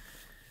to,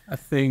 I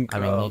think,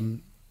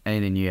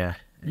 anything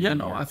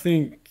I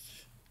think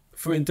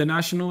for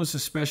internationals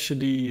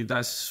especially,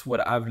 that's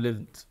what I've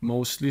lived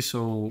mostly.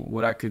 So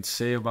what I could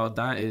say about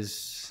that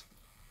is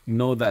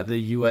know that the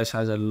US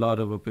has a lot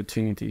of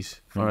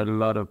opportunities for a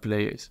lot of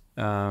players.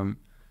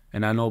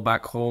 And I know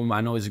back home,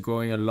 I know it's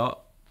growing a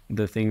lot,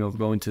 the thing of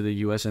going to the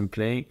US and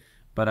playing.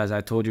 But as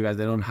I told you guys,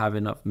 they don't have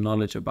enough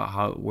knowledge about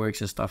how it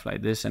works and stuff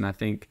like this. And I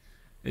think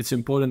it's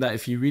important that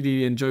if you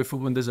really enjoy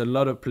football, and there's a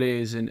lot of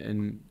players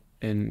in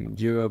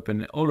Europe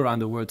and all around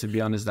the world, to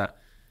be honest, that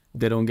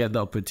they don't get the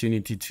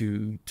opportunity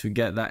to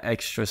get that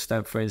extra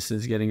step, for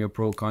instance, getting a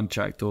pro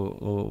contract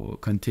or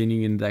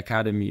continuing in the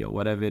academy or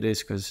whatever it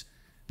is, because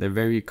they're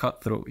very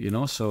cutthroat,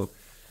 So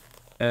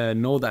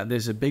know that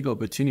there's a big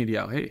opportunity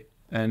out here.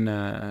 And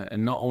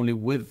not only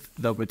with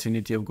the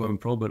opportunity of going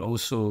pro, but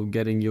also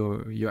getting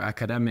your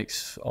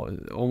academics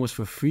almost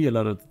for free a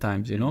lot of the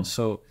times,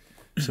 So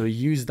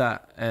use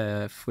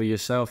that for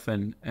yourself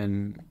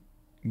and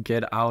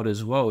get out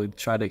as well.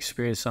 Try to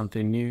experience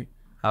something new.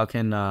 How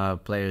can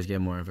players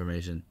get more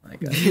information?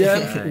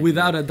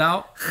 Without a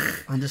doubt.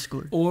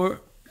 _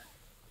 Or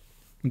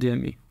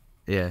DM me.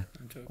 Yeah.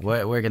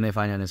 Where can they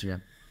find you on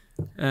Instagram?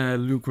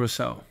 Luke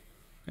Rosell.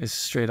 It's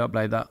straight up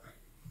like that.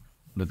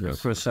 Luke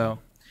Rosell.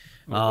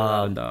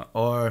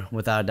 Or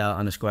without a doubt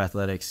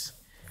 _athletics.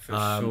 For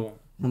sure.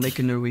 We'll make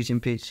a Norwegian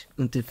page.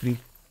 Ncaa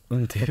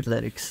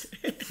Athletics.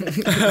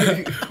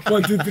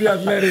 1, 2, 3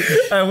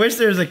 Athletics. I wish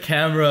there was a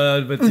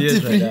camera with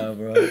Matthias right now,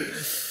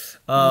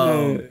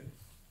 bro.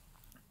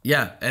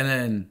 Yeah, and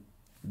then,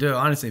 dude,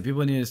 honestly,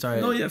 people need to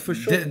start. No, yeah, for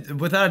sure.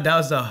 Without a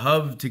doubt, it's the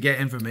hub to get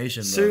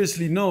information, bro.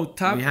 Seriously, no.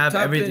 We have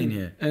everything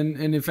here.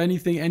 And if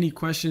anything, any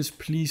questions,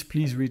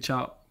 please reach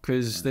out.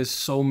 Because there's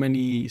so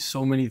many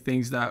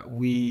things that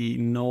we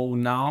know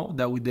now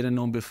that we didn't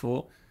know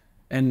before.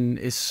 And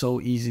it's so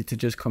easy to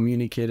just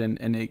communicate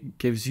and it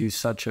gives you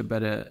such a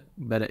better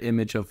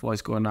image of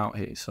what's going out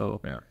here. So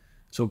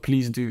so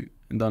please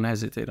don't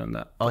hesitate on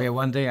that. Okay,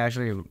 one thing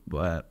actually,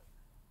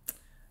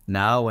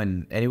 now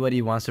when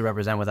anybody wants to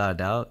represent without a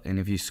doubt, and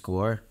if you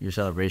score, your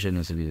celebration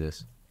needs to be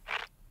this.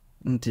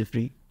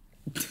 Ncaa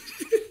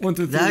 1,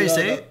 2, 3. Is that how you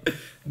say it?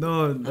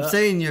 No, I'm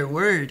saying your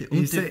word.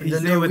 The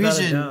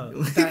Norwegian.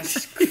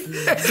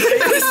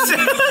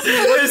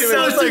 It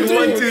sounds like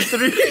 1, 2,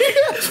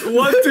 3.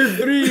 1, 2,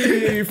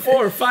 3,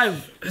 4,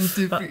 5.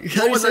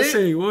 How What was I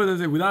saying?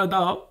 Without a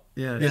doubt.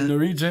 Yeah. In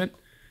Norwegian.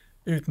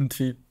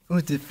 Ncaa.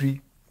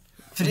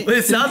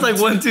 It sounds like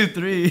 1, 2,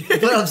 3.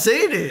 But I'm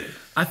saying it.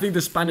 I think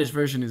the Spanish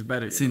version is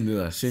better. Sin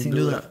duda. Sin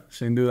duda.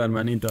 Sin duda,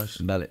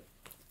 hermanitos. Dale.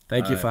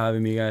 Thank you for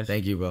having me, guys.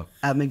 Thank you, bro.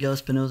 At Miguel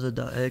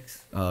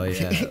Espinoza.x. Oh,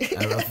 yeah.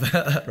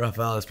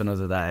 Rafael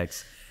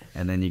Espinoza.x.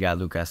 And then you got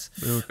Lucas.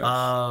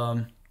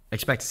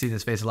 Expect to see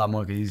this face a lot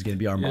more because he's going to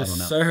be our model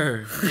now. Yes,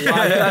 sir.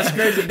 Wow, that's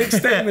crazy. Big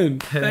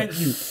statement. Thank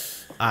you.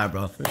 All right,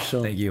 bro. For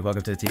sure. Thank you.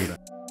 Welcome to the team.